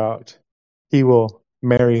talks about he will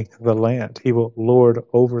marry the land. He will lord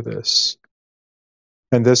over this.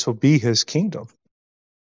 And this will be his kingdom.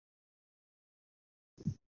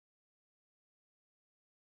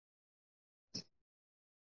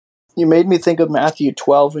 You made me think of Matthew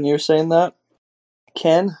 12 when you were saying that,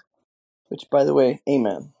 Ken, which, by the way,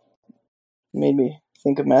 amen. You made me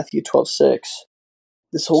think of Matthew 12:6.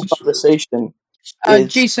 This whole conversation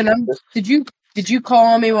is... Jason, did you call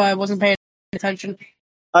on me while I wasn't paying attention?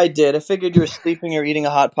 I did. I figured you were sleeping or eating a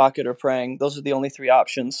Hot Pocket or praying. Those are the only three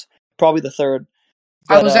options. Probably the third.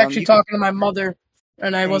 But, I was actually talking to my mother,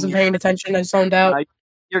 and I wasn't paying attention. I zoned out.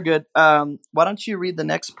 You're good. Why don't you read the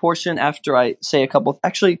next portion after I say a couple...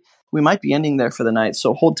 Actually, we might be ending there for the night,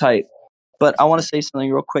 so hold tight. But I want to say something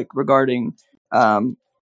real quick regarding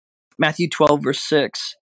Matthew 12, verse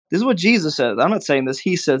 6. This is what Jesus says. I'm not saying this.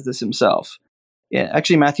 He says this himself. Yeah,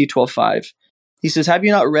 actually, Matthew 12:5. He says, have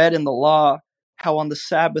you not read in the law how on the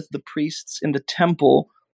Sabbath the priests in the temple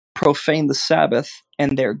profane the Sabbath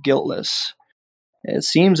and they're guiltless? It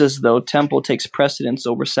seems as though temple takes precedence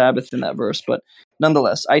over Sabbath in that verse, but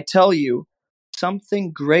nonetheless, I tell you,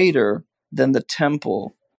 something greater than the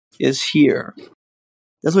temple is here.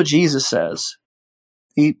 That's what Jesus says.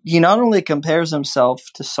 He not only compares himself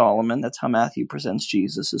to Solomon, that's how Matthew presents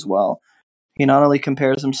Jesus as well. He not only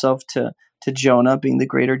compares himself to Jonah, being the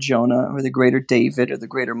greater Jonah or the greater David or the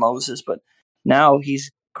greater Moses, but now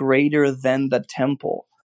he's greater than the temple,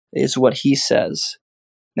 is what he says.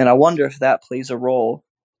 And I wonder if that plays a role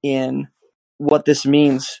in what this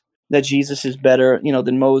means, that Jesus is better,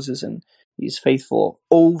 than Moses, and he's faithful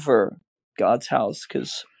over God's house.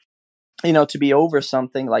 Because, to be over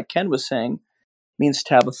something, like Ken was saying, means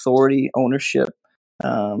to have authority, ownership.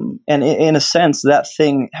 And in a sense, that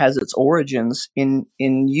thing has its origins in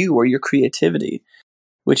you or your creativity,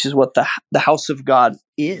 which is what the house of God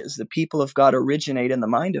is. The people of God originate in the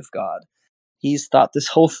mind of God. He's thought this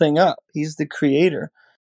whole thing up. He's the creator.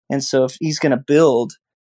 And so if he's going to build,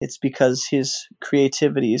 it's because his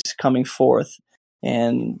creativity is coming forth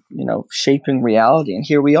and, shaping reality. And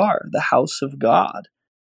here we are, the house of God.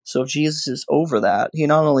 So if Jesus is over that, he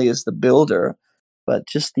not only is the builder, but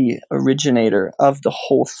just the originator of the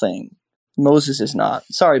whole thing. Moses is not.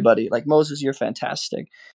 Sorry, buddy. Like, Moses, you're fantastic.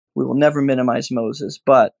 We will never minimize Moses.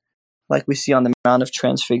 But like we see on the Mount of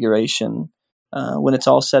Transfiguration, when it's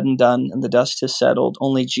all said and done and the dust has settled,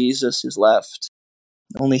 only Jesus is left.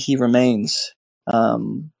 Only he remains.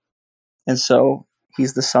 And so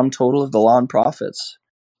he's the sum total of the law and prophets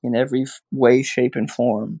in every way, shape, and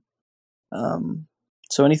form.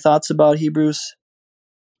 So any thoughts about Hebrews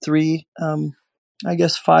 3, I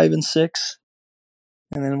guess 5 and 6?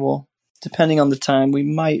 And then we'll, depending on the time, we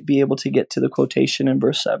might be able to get to the quotation in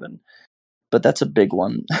verse 7. But that's a big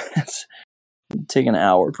one. It's take an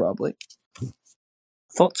hour probably.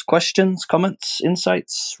 Thoughts, questions, comments,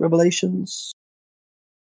 insights, revelations?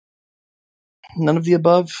 None of the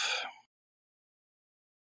above?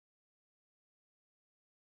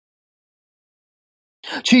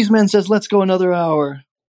 Cheeseman says, let's go another hour.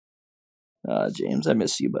 James, I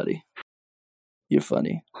miss you, buddy. You're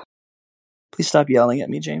funny. Please stop yelling at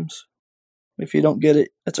me, James. If you don't get it,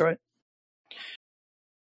 that's all right.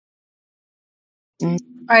 I am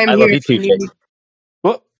I here love you if you too, need me. Jason.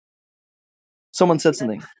 Whoa. Someone said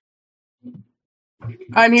something.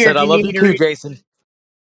 I'm here Said if I you love need you me to too, read. Jason.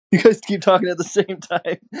 You guys keep talking at the same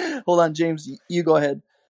time. Hold on, James. You go ahead.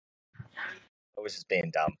 I was just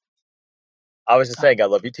being dumb. I was just saying I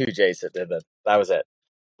love you too, Jason, and then that was it.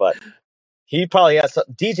 But he probably has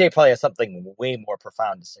DJ probably has something way more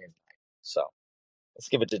profound to say. So let's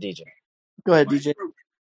give it to DJ. Go ahead, DJ.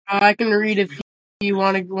 I can read if you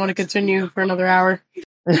want to continue for another hour.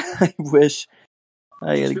 I wish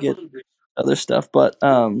I gotta get other stuff, but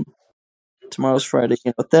tomorrow's Friday. You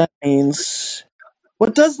know what that means?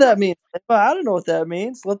 What does that mean? I don't know what that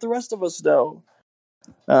means. Let the rest of us know.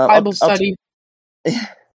 Bible study.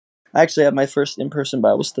 I actually have my first in-person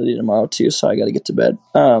Bible study tomorrow too, so I got to get to bed.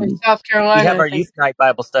 In South We Carolina, have our youth night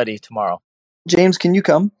Bible study tomorrow. James, can you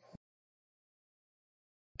come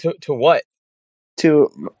To what?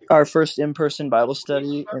 to our first in-person Bible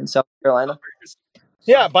study in South Carolina?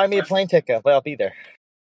 Yeah, buy me a plane ticket. I'll be there.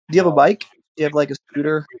 Do you have a bike? Do you have like a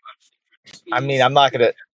scooter? I mean, I'm not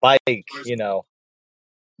gonna bike. You know,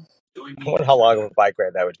 I wonder how long of a bike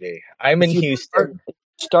ride that would be. I'm in If you Houston.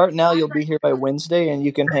 start now, you'll be here by Wednesday, and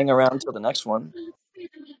you can hang around till the next one.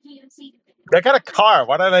 I got a car.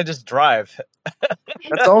 Why don't I just drive?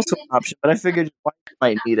 That's also an option, but I figured your wife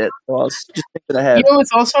might need it, so I was just thinking You ahead. know,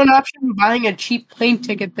 it's also an option buying a cheap plane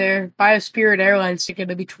ticket there. Buy a Spirit Airlines ticket;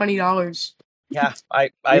 it'd be $20. Yeah,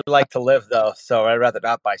 I like to live though, so I'd rather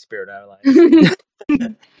not buy Spirit Airlines.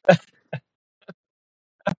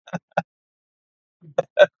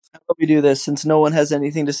 How about we do this? Since no one has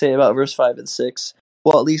anything to say about verse 5 and 6,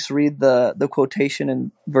 we'll at least read the quotation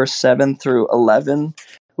in verse 7 through 11,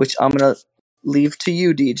 which I'm going to leave to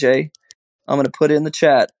you, DJ. I'm going to put it in the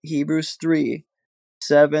chat. Hebrews 3,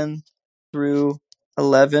 7 through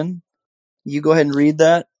 11. You go ahead and read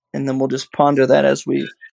that, and then we'll just ponder that as we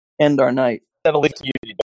end our night. That'll leave to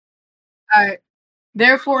you. All right.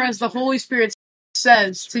 Therefore, as the Holy Spirit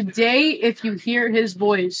says, today, if you hear his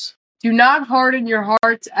voice, do not harden your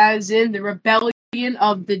hearts as in the rebellion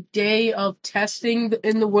of the day of testing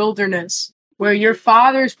in the wilderness, where your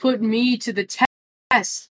fathers put me to the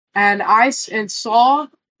test, and saw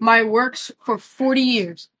my works for 40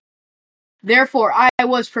 years. Therefore, I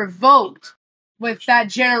was provoked with that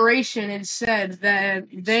generation and said that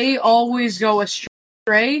they always go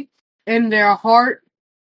astray in their heart.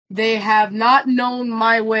 They have not known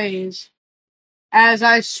my ways. As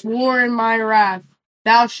I swore in my wrath,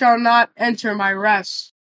 thou shalt not enter my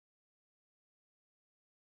rest.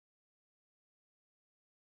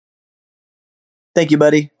 Thank you,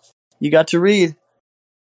 buddy. You got to read.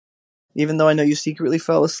 Even though I know you secretly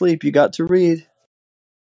fell asleep, you got to read.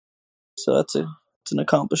 So it's an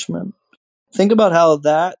accomplishment. Think about how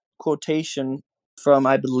that quotation from,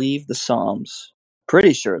 I believe, the Psalms,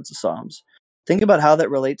 pretty sure it's the Psalms, think about how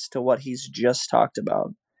that relates to what he's just talked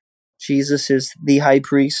about. Jesus is the high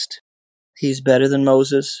priest. He's better than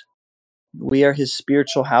Moses. We are his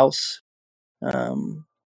spiritual house,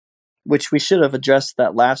 which we should have addressed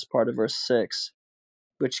that last part of verse 6,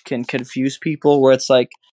 which can confuse people where it's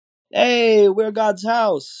like, hey, we're God's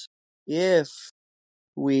house if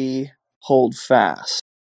we hold fast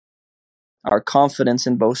our confidence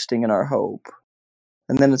in boasting and our hope.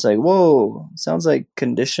 And then it's like, whoa, sounds like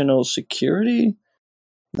conditional security.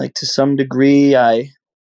 Like to some degree, I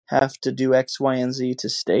have to do X, Y, and Z to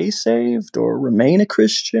stay saved or remain a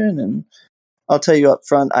Christian. And I'll tell you up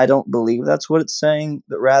front, I don't believe that's what it's saying,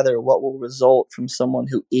 but rather what will result from someone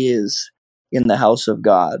who is in the house of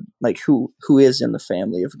God, like who is in the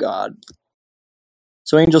family of God.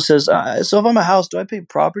 So Angel says, so if I'm a house, do I pay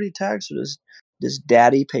property tax, or does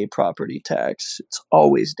daddy pay property tax? It's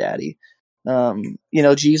always daddy.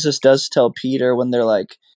 Jesus does tell Peter when they're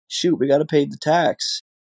like, shoot, we got to pay the tax.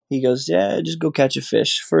 He goes, yeah, just go catch a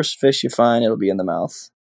fish. First fish you find, it'll be in the mouth.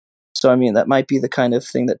 So, I mean, that might be the kind of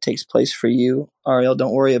thing that takes place for you, Ariel.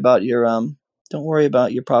 Don't worry about your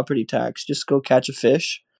property tax. Just go catch a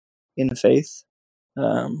fish in faith.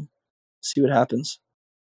 See what happens.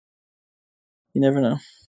 You never know.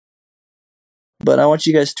 But I want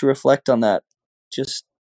you guys to reflect on that, just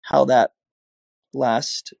how that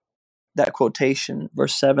quotation,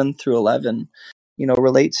 verse 7 through 11,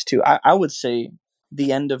 relates to, I would say,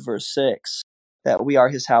 the end of verse 6, that we are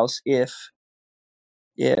his house if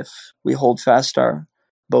we hold fast our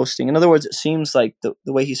boasting. In other words, it seems like the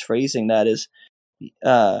way he's phrasing that is,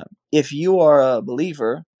 if you are a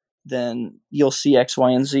believer, then you'll see X,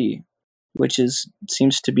 Y, and Z, which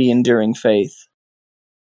seems to be enduring faith.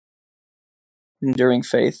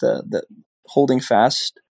 The holding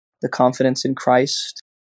fast, the confidence in Christ.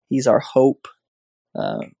 He's our hope.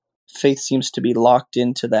 Faith seems to be locked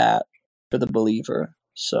into that for the believer.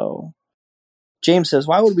 So James says,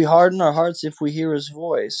 why would we harden our hearts if we hear his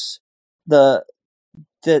voice? The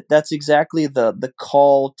that's exactly the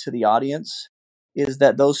call to the audience, is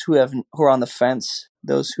that those who are on the fence,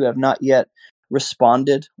 those who have not yet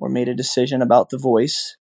responded or made a decision about the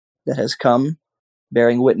voice that has come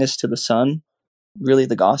bearing witness to the Son, really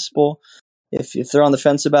the gospel. If they're on the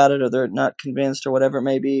fence about it, or they're not convinced, or whatever it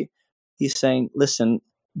may be, he's saying, listen,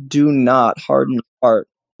 do not harden your heart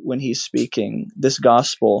when he's speaking. This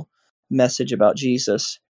gospel message about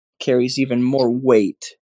Jesus carries even more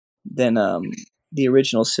weight than the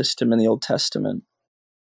original system in the Old Testament.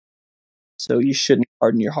 So you shouldn't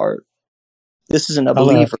harden your heart. This isn't a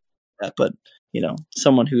believer, but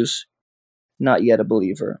someone who's not yet a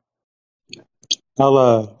believer.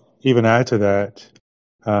 I'll even add to that,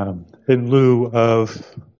 in lieu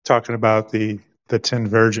of talking about the 10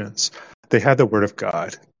 virgins, they had the Word of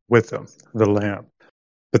God with them, the Lamb,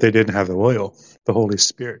 but they didn't have the oil, the Holy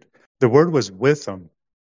Spirit. The Word was with them.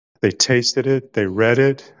 They tasted it, they read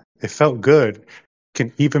it, it felt good,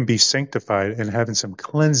 can even be sanctified and having some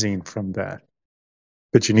cleansing from that.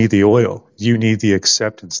 But you need the oil. You need the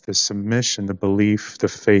acceptance, the submission, the belief, the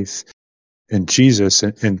faith in Jesus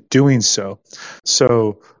and in doing so.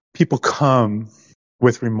 So people come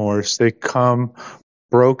with remorse, they come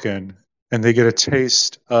broken, and they get a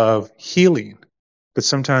taste of healing. But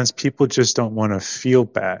sometimes people just don't want to feel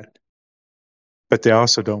bad, but they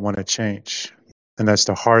also don't want to change. And that's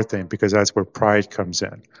the hard thing, because that's where pride comes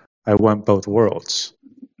in. I want both worlds.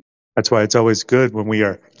 That's why it's always good when we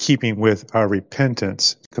are keeping with our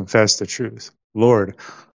repentance, confess the truth. Lord,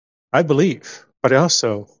 I believe, but I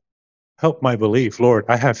also help my belief. Lord,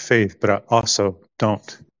 I have faith, but I also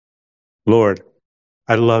don't. Lord,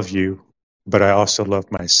 I love you, but I also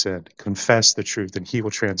love my sin. Confess the truth, and he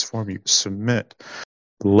will transform you. Submit.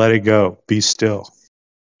 Let it go. Be still.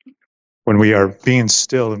 When we are being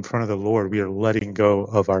still in front of the Lord, we are letting go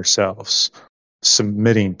of ourselves,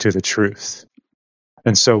 submitting to the truth.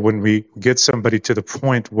 And so when we get somebody to the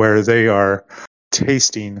point where they are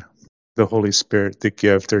tasting the Holy Spirit, the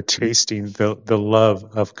gift, they're tasting the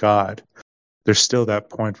love of God, there's still that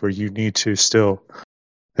point where you need to still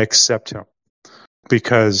accept him.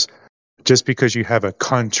 Because just because you have a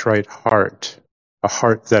contrite heart, a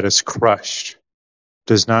heart that is crushed,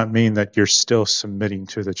 does not mean that you're still submitting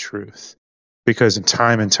to the truth. Because in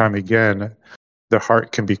time and time again, the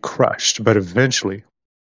heart can be crushed, but eventually,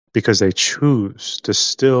 because they choose to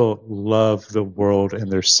still love the world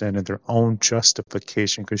and their sin and their own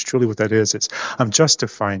justification, because truly what that is, it's I'm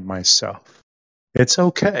justifying myself. It's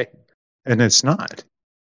okay. And it's not.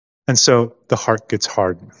 And so the heart gets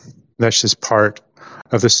hardened. That's just part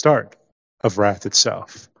of the start of wrath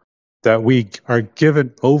itself, that we are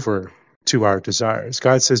given over to our desires.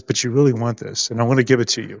 God says, but you really want this, and I want to give it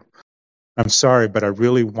to you. I'm sorry, but I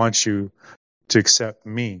really want you to accept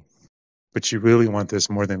me, but you really want this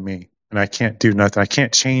more than me, and I can't do nothing. I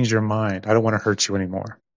can't change your mind. I don't want to hurt you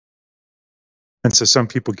anymore. And so some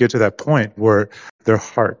people get to that point where their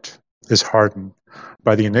heart is hardened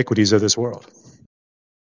by the iniquities of this world,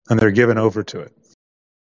 and they're given over to it.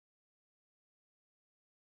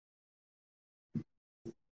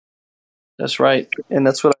 That's right. And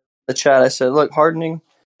that's what in the chat I said, look, hardening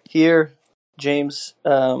here, James,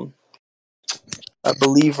 a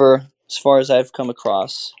believer, as far as I've come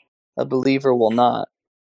across, a believer will not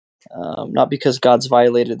because God's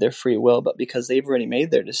violated their free will, but because they've already made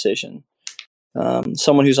their decision.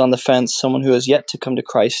 Someone who's on the fence, someone who has yet to come to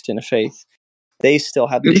Christ in faith, they still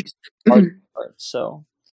have the hard part. So,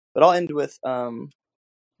 but I'll end with Raina,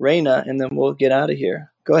 and then we'll get out of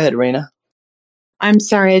here. Go ahead, Raina. I'm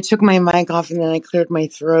sorry, I took my mic off and then I cleared my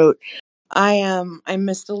throat. I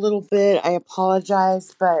missed a little bit. I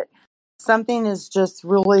apologize, but something is just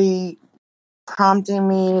really prompting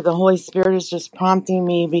me. The Holy Spirit is just prompting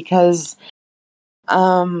me because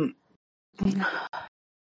it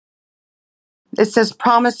says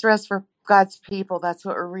promised rest for God's people. That's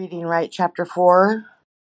what we're reading, right? Chapter 4.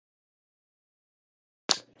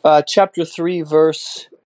 Chapter 3, verse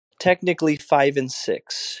technically 5 and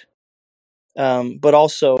 6. But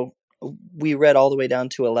also we read all the way down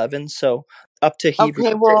to 11, so up to Hebrew.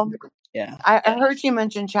 Okay, well, yeah. I heard you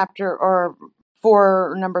mention chapter or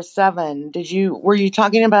 4, number 7. Were you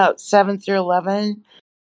talking about 7 through 11?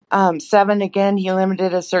 7 again, he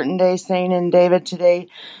limited a certain day, saying in David today,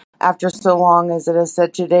 after so long as it is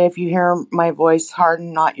said today, if you hear my voice,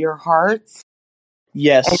 harden not your hearts.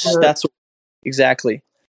 Yes, that's exactly.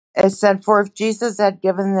 It said, for if Jesus had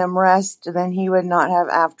given them rest, then he would not have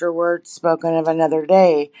afterwards spoken of another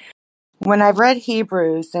day. When I've read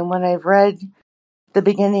Hebrews and when I've read the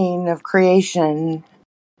beginning of creation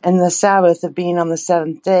and the Sabbath of being on the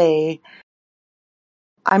seventh day,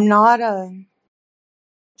 I'm not a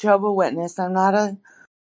Jehovah's Witness. I'm not a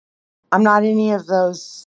I'm not any of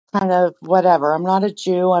those kind of whatever. I'm not a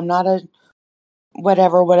Jew. I'm not a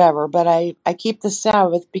whatever. But I keep the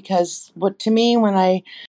Sabbath because to me, when I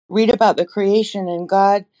read about the creation and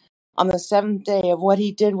God on the seventh day of what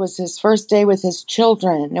he did was his first day with his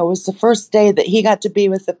children. It was the first day that he got to be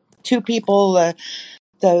with the two people,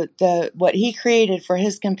 the what he created for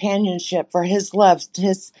his companionship, for his love,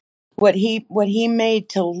 what he made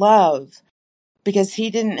to love, because he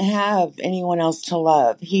didn't have anyone else to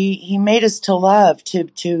love. He made us to love,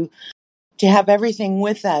 to have everything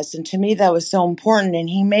with us. And to me, that was so important. And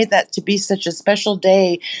he made that to be such a special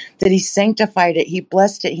day that he sanctified it. He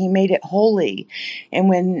blessed it. He made it holy. And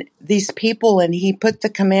when these people, and he put the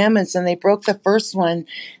commandments and they broke the first one,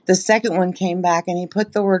 the second one came back and he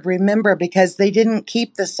put the word remember, because they didn't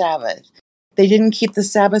keep the Sabbath. They didn't keep the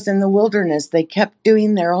Sabbath in the wilderness. They kept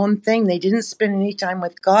doing their own thing. They didn't spend any time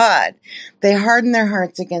with God. They hardened their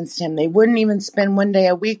hearts against him. They wouldn't even spend one day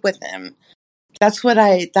a week with him. That's what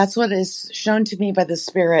is shown to me by the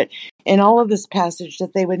Spirit in all of this passage,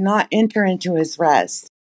 that they would not enter into his rest.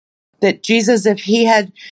 That Jesus, if he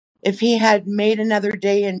had made another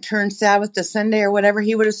day and turned Sabbath to Sunday or whatever,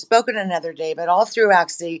 he would have spoken another day. But all through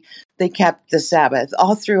Acts, they kept the Sabbath,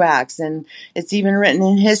 all through Acts. And it's even written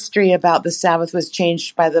in history about the Sabbath was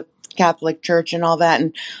changed by the Catholic Church and all that.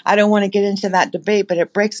 And I don't want to get into that debate, but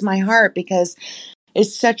it breaks my heart because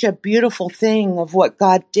it's such a beautiful thing of what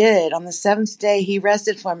God did. On the seventh day, he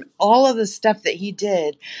rested from all of the stuff that he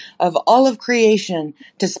did, of all of creation,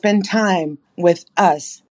 to spend time with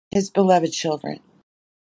us, his beloved children.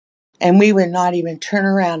 And we would not even turn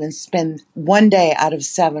around and spend one day out of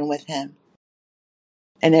 7 with him.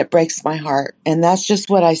 And it breaks my heart. And that's just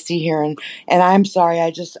what I see here. And I'm sorry,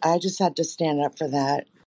 I just had to stand up for that.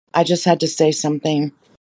 I just had to say something.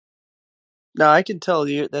 No, I can tell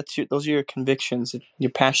you those are your convictions.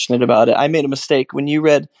 You're passionate about it. I made a mistake when you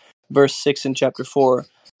read verse 6 in chapter 4.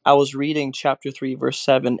 I was reading chapter 3, verse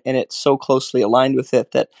 7, and it's so closely aligned with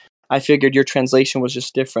it that I figured your translation was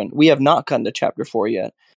just different. We have not gotten to chapter 4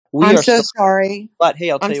 yet. We I'm are so still, sorry. but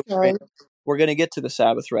hey, I'll tell I'm you, sorry. we're going to get to the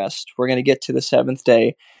Sabbath rest. We're going to get to the seventh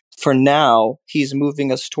day. For now, he's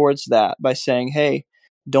moving us towards that by saying, hey,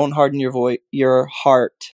 don't harden your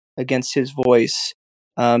heart against his voice.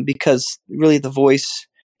 Because really the voice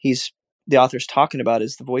the author's talking about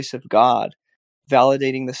is the voice of God,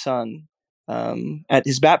 validating the Son at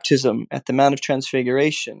his baptism, at the Mount of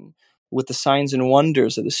Transfiguration, with the signs and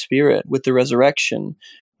wonders of the Spirit, with the resurrection,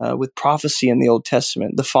 with prophecy in the Old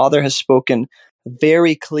Testament. The Father has spoken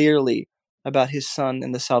very clearly about his Son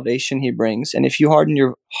and the salvation he brings. And if you harden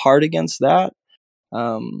your heart against that,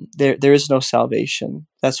 there is no salvation.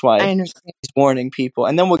 That's why I understand. he's warning people.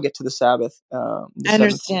 And then we'll get to the Sabbath, the I seventh.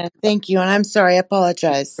 understand. Thank you. And I'm sorry. I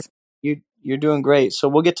apologize. You're doing great. So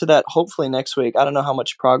we'll get to that hopefully next week. I don't know how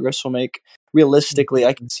much progress we'll make. Realistically,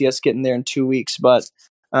 I can see us getting there in 2 weeks, but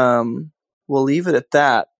we'll leave it at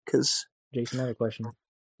that. Because Jason, I have a question.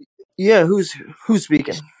 yeah, who's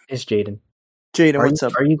speaking? It's Jaden. Jaden, what's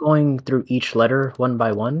up? Are you going through each letter one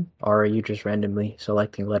by one, or are you just randomly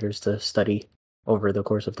selecting letters to study over the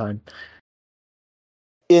course of time?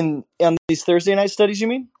 On these Thursday night studies, you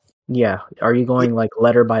mean? Yeah. Are you going like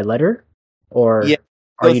letter by letter, or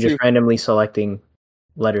are you just randomly selecting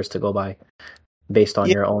letters to go by based on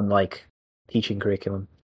your own like teaching curriculum?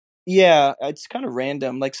 Yeah, it's kind of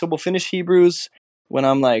random. Like, so we'll finish Hebrews when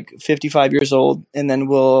I'm like 55 years old, and then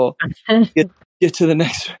we'll get to the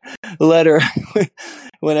next letter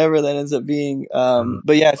whenever that ends up being.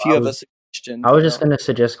 But yeah, if you have a suggestion, I was just going to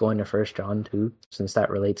suggest going to 1 John too, since that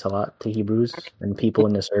relates a lot to Hebrews, and people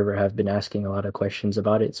in the server have been asking a lot of questions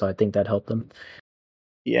about it, so I think that helped them.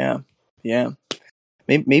 Yeah.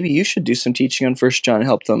 Maybe you should do some teaching on 1 John and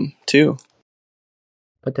help them too.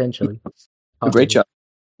 Potentially. You do a great job.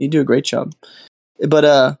 You do a great job.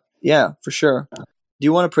 But yeah, for sure. Do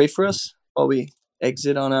you want to pray for us while we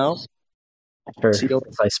exit on out? Sure,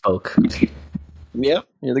 since I spoke. Yep,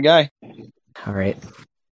 you're the guy. All right.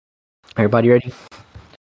 Everybody ready?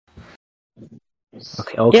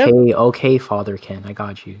 Okay, Father Ken, I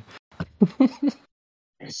got you.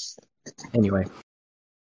 Anyway,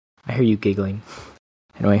 I hear you giggling.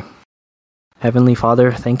 Anyway, Heavenly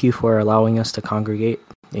Father, thank you for allowing us to congregate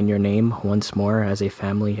in your name once more as a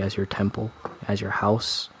family, as your temple, as your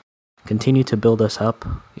house. Continue to build us up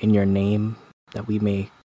in your name, that we may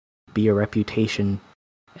be your reputation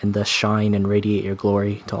and thus shine and radiate your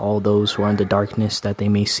glory to all those who are in the darkness, that they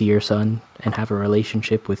may see your Son and have a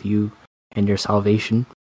relationship with you and your salvation.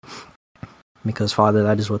 Because, Father,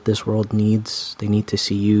 that is what this world needs. They need to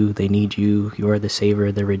see you. They need you. You are the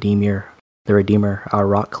Savior, the Redeemer, our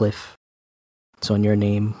rock cliff. So in your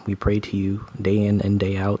name, we pray to you day in and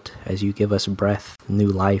day out as you give us breath, new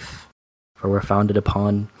life, for we're founded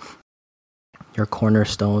upon your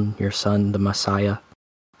cornerstone, your Son, the Messiah.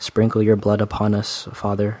 Sprinkle your blood upon us,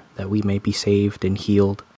 Father, that we may be saved and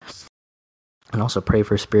healed. And also pray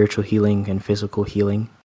for spiritual healing and physical healing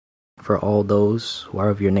for all those who are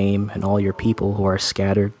of your name and all your people who are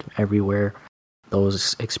scattered everywhere,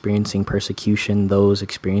 those experiencing persecution, those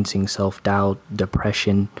experiencing self-doubt,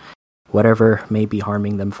 depression, whatever may be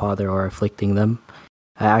harming them, Father, or afflicting them.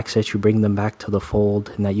 I ask that you bring them back to the fold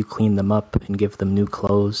and that you clean them up and give them new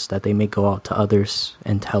clothes, that they may go out to others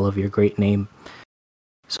and tell of your great name.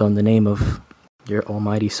 So in the name of your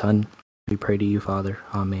almighty Son, we pray to you, Father.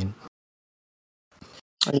 Amen.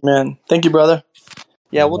 Amen. Thank you, brother.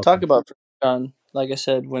 Yeah, You're we'll talk welcome. about John. Like I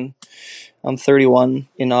said, when I'm 31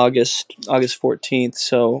 in August 14th,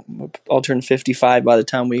 so I'll turn 55 by the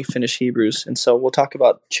time we finish Hebrews, and so we'll talk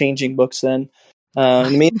about changing books then.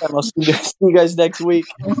 In the meantime, I'll see you guys next week.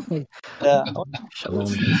 Yeah.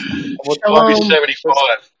 Shalom, guys. We'll Shalom.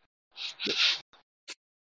 75.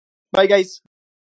 Bye, guys.